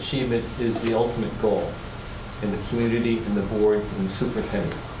student achievement is the ultimate goal in the community, in the board, and the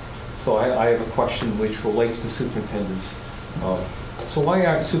superintendent. So I have a question which relates to superintendents. So why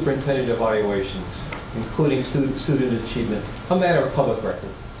aren't superintendent evaluations, including student achievement, a matter of public record?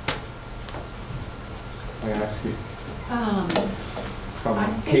 I ask you. From a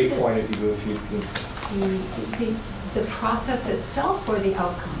K point of view, if you can. The process itself or the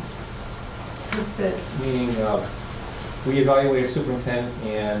outcome? Meaning, we evaluate a superintendent,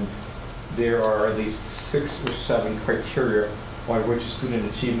 and there are at least 6 or 7 criteria by which student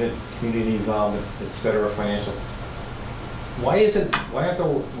achievement, community involvement, et cetera, financial. Why aren't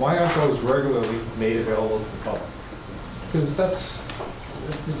those regularly made available to the public? Because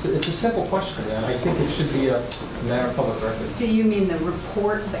it's a simple question, and I think it should be a matter of public record. So you mean the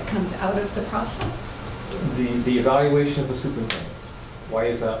report that comes out of the process? The evaluation of the superintendent. Why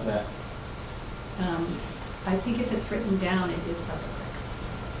is that met? I think if it's written down, it is public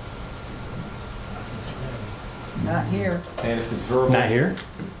record. Not here. And if it's verbal. Not here?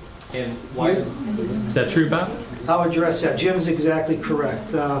 And why? Is that true, Bob? I'll address that. Jim's exactly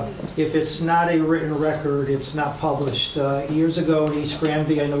correct. If it's not a written record, it's not published. Years ago in East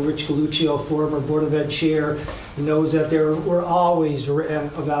Granby, I know Rich Galuccio, former Board of Ed chair, knows that there were always written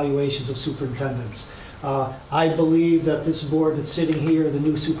evaluations of superintendents. I believe that this board that's sitting here, the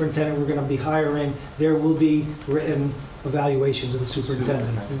new superintendent we're going to be hiring, there will be written evaluations of the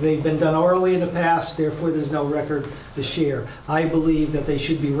superintendent. They've been done orally in the past, therefore there's no record to share. I believe that they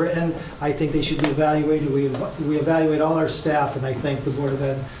should be written. I think they should be evaluated. We evaluate all our staff, and I think the Board of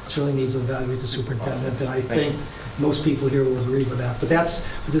Ed certainly needs to evaluate the superintendent, and I think most people here will agree with that. But that's,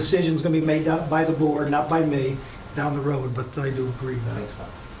 the decision's going to be made by the board, not by me, down the road, but I do agree with that.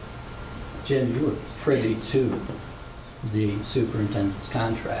 Jim, you were privy to the superintendent's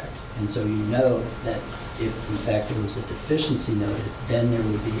contract, and so you know that if in fact there was a deficiency noted, then there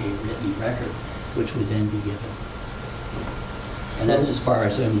would be a written record, which would then be given. And that's as far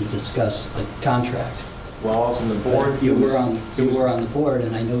as when we discuss the contract. Well, I was on the board. You were on the board,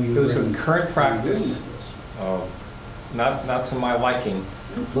 and I know you were. It was a current practice, not to my liking.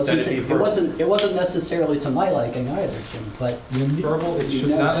 It wasn't necessarily to my liking either, Jim, but verbal. It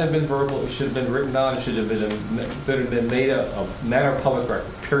should not have been verbal. It should have been written down. It should have been made a matter of public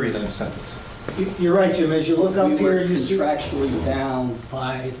record. Period. End of sentence. You're right, Jim, as you look up We here, were you see... contractually bound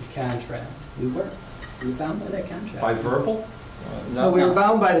by the contract. We were bound by that contract. By verbal? No, we were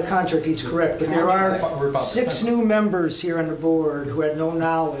bound by the contract, he's correct, but there We're are about 6 new members here on the board who had no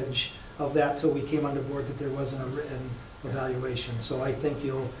knowledge of that till we came on the board, that there wasn't a written evaluation. So I think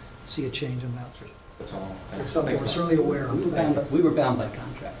you'll see a change in that. That's all. It's something we're certainly aware of. We were bound by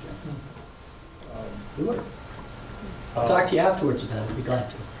contract, yeah. We were. I'll talk to you afterwards about it, I'd be glad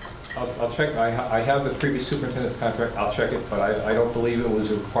to. I'll check, I have the previous superintendent's contract, I'll check it, but I don't believe it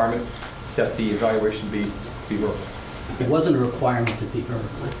was a requirement that the evaluation be verbal. It wasn't a requirement to be verbal.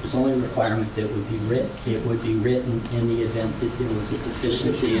 It was only a requirement that it would be written. It would be written in the event that there was a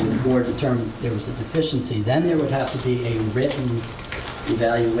deficiency and the board determined there was a deficiency. Then there would have to be a written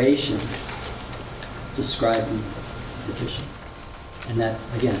evaluation describing the deficiency. And that's,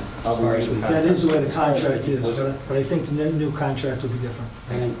 again, as far as we... That is the way the contract is, but I think the new contract will be different.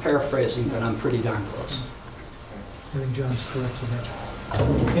 I'm paraphrasing, but I'm pretty darn close. I think John's correct with that.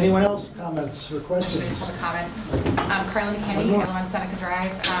 Anyone else, comments or questions? I just have a comment. Carly McKinney, I live on Seneca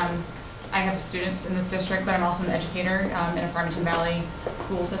Drive. I have students in this district, but I'm also an educator in a Farmington Valley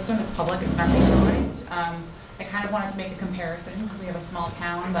school system. It's public, it's not regionalized. I kind of wanted to make a comparison because we have a small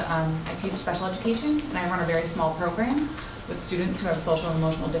town, but I teach special education and I run a very small program with students who have social and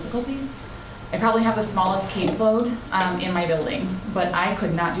emotional difficulties. I probably have the smallest caseload in my building, but I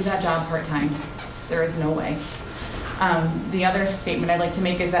could not do that job part-time. There is no way. The other statement I'd like to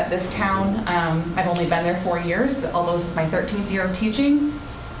make is that this town, I've only been there 4 years, although this is my 13th year of teaching.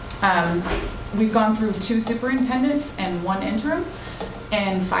 We've gone through 2 superintendents and 1 interim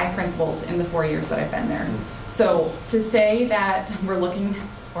and 5 principals in the 4 years that I've been there. So to say that we're looking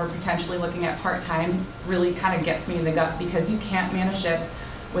or potentially looking at part-time really kind of gets me in the gut, because you can't manage it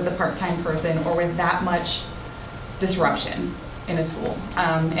with a part-time person or with that much disruption in a school.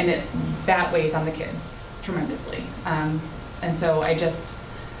 And that weighs on the kids tremendously. And so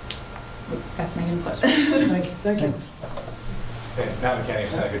that's my input. Thank you. Thank you. Pat McKinney,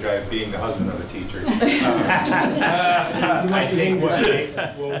 Seneca Drive, being the husband of a teacher. I think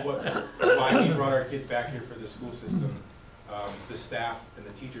why we brought our kids back here for the school system, the staff and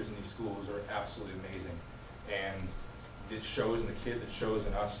the teachers in these schools are absolutely amazing. And it shows in the kids, it shows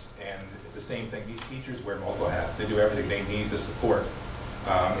in us, and it's the same thing. These teachers wear multiple hats. They do everything they need to support.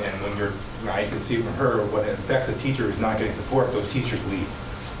 And when I can see from her, what affects a teacher who's not getting support, those teachers leave.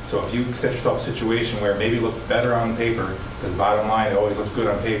 So if you set yourself a situation where maybe it looks better on paper, because bottom line, it always looks good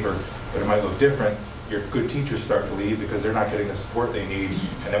on paper, but it might look different, your good teachers start to leave because they're not getting the support they need,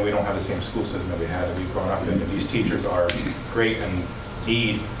 and then we don't have the same school system that we had that we've grown up in. And these teachers are great and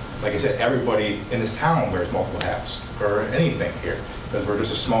need, like I said, everybody in this town wears multiple hats for anything here, because we're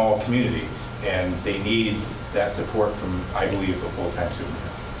just a small community, and they need that support from, I believe, a full-time student.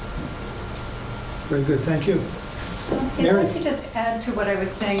 Very good, thank you. If I could just add to what I was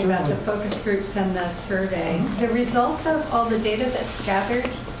saying about the focus groups and the survey, the result of all the data that's gathered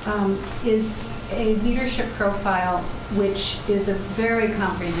is a leadership profile, which is a very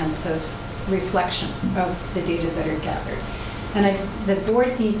comprehensive reflection of the data that are gathered. And the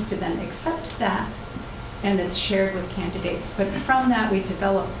board needs to then accept that, and it's shared with candidates. But from that, we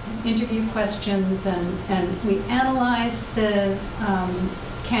develop interview questions, and we analyze the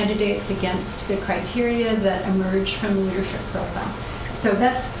candidates against the criteria that emerge from the leadership profile. So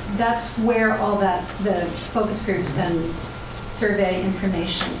that's where all that, the focus groups and survey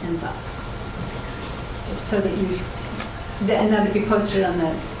information ends up. Just so that and that would be posted on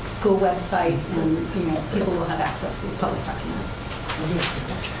the school website, and people will have access to the public document.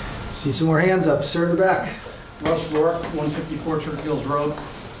 See some more hands up. Sir in the back. Russ Rourke, 154 Turkey Hills Road.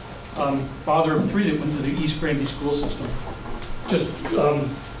 Father of 3 that went to the East Granby school system. Just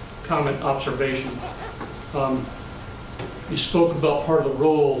comment, observation. You spoke about part of the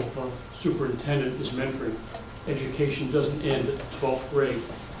role of superintendent is mentoring. Education doesn't end at the 12th grade.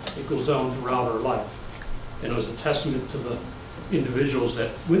 It goes on throughout our life. And it was a testament to the individuals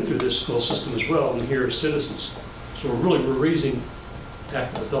that went through this school system as well, and here as citizens. So we're raising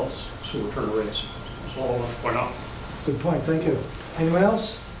active adults, so we're trying to raise. That's all I want to point out. Good point, thank you. Anyone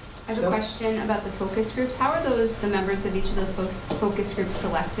else? I have a question about the focus groups. How are the members of each of those focus groups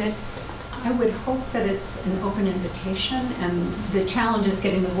selected? I would hope that it's an open invitation, and the challenge is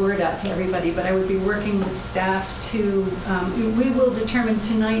getting the word out to everybody, but I would be working with staff to, we will determine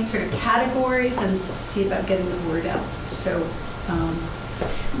tonight sort of categories and see about getting the word out. So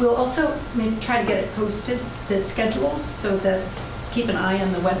we'll also maybe try to get it posted, the schedule, so that keep an eye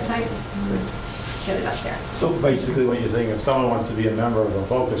on the website. Get it up there. So basically what you're saying, if someone wants to be a member of a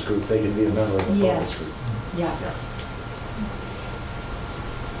focus group, they can be a member of a focus group. Yes, yeah.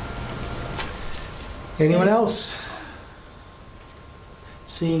 Anyone else?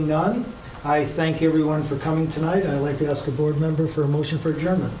 Seeing none, I thank everyone for coming tonight. I'd like to ask a board member for a motion for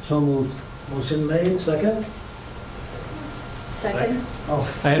adjournment. So moved. Motion made, second? Second? Oh,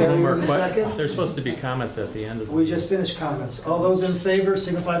 I had one more Carrie with a question. second? There's supposed to be comments at the end of the. We just finished comments. All those in favor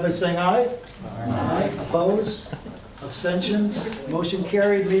signify by saying aye. Aye. Opposed? Abstentions? Motion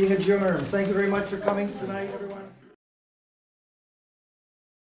carried, meeting adjourned. Thank you very much for coming tonight, everyone.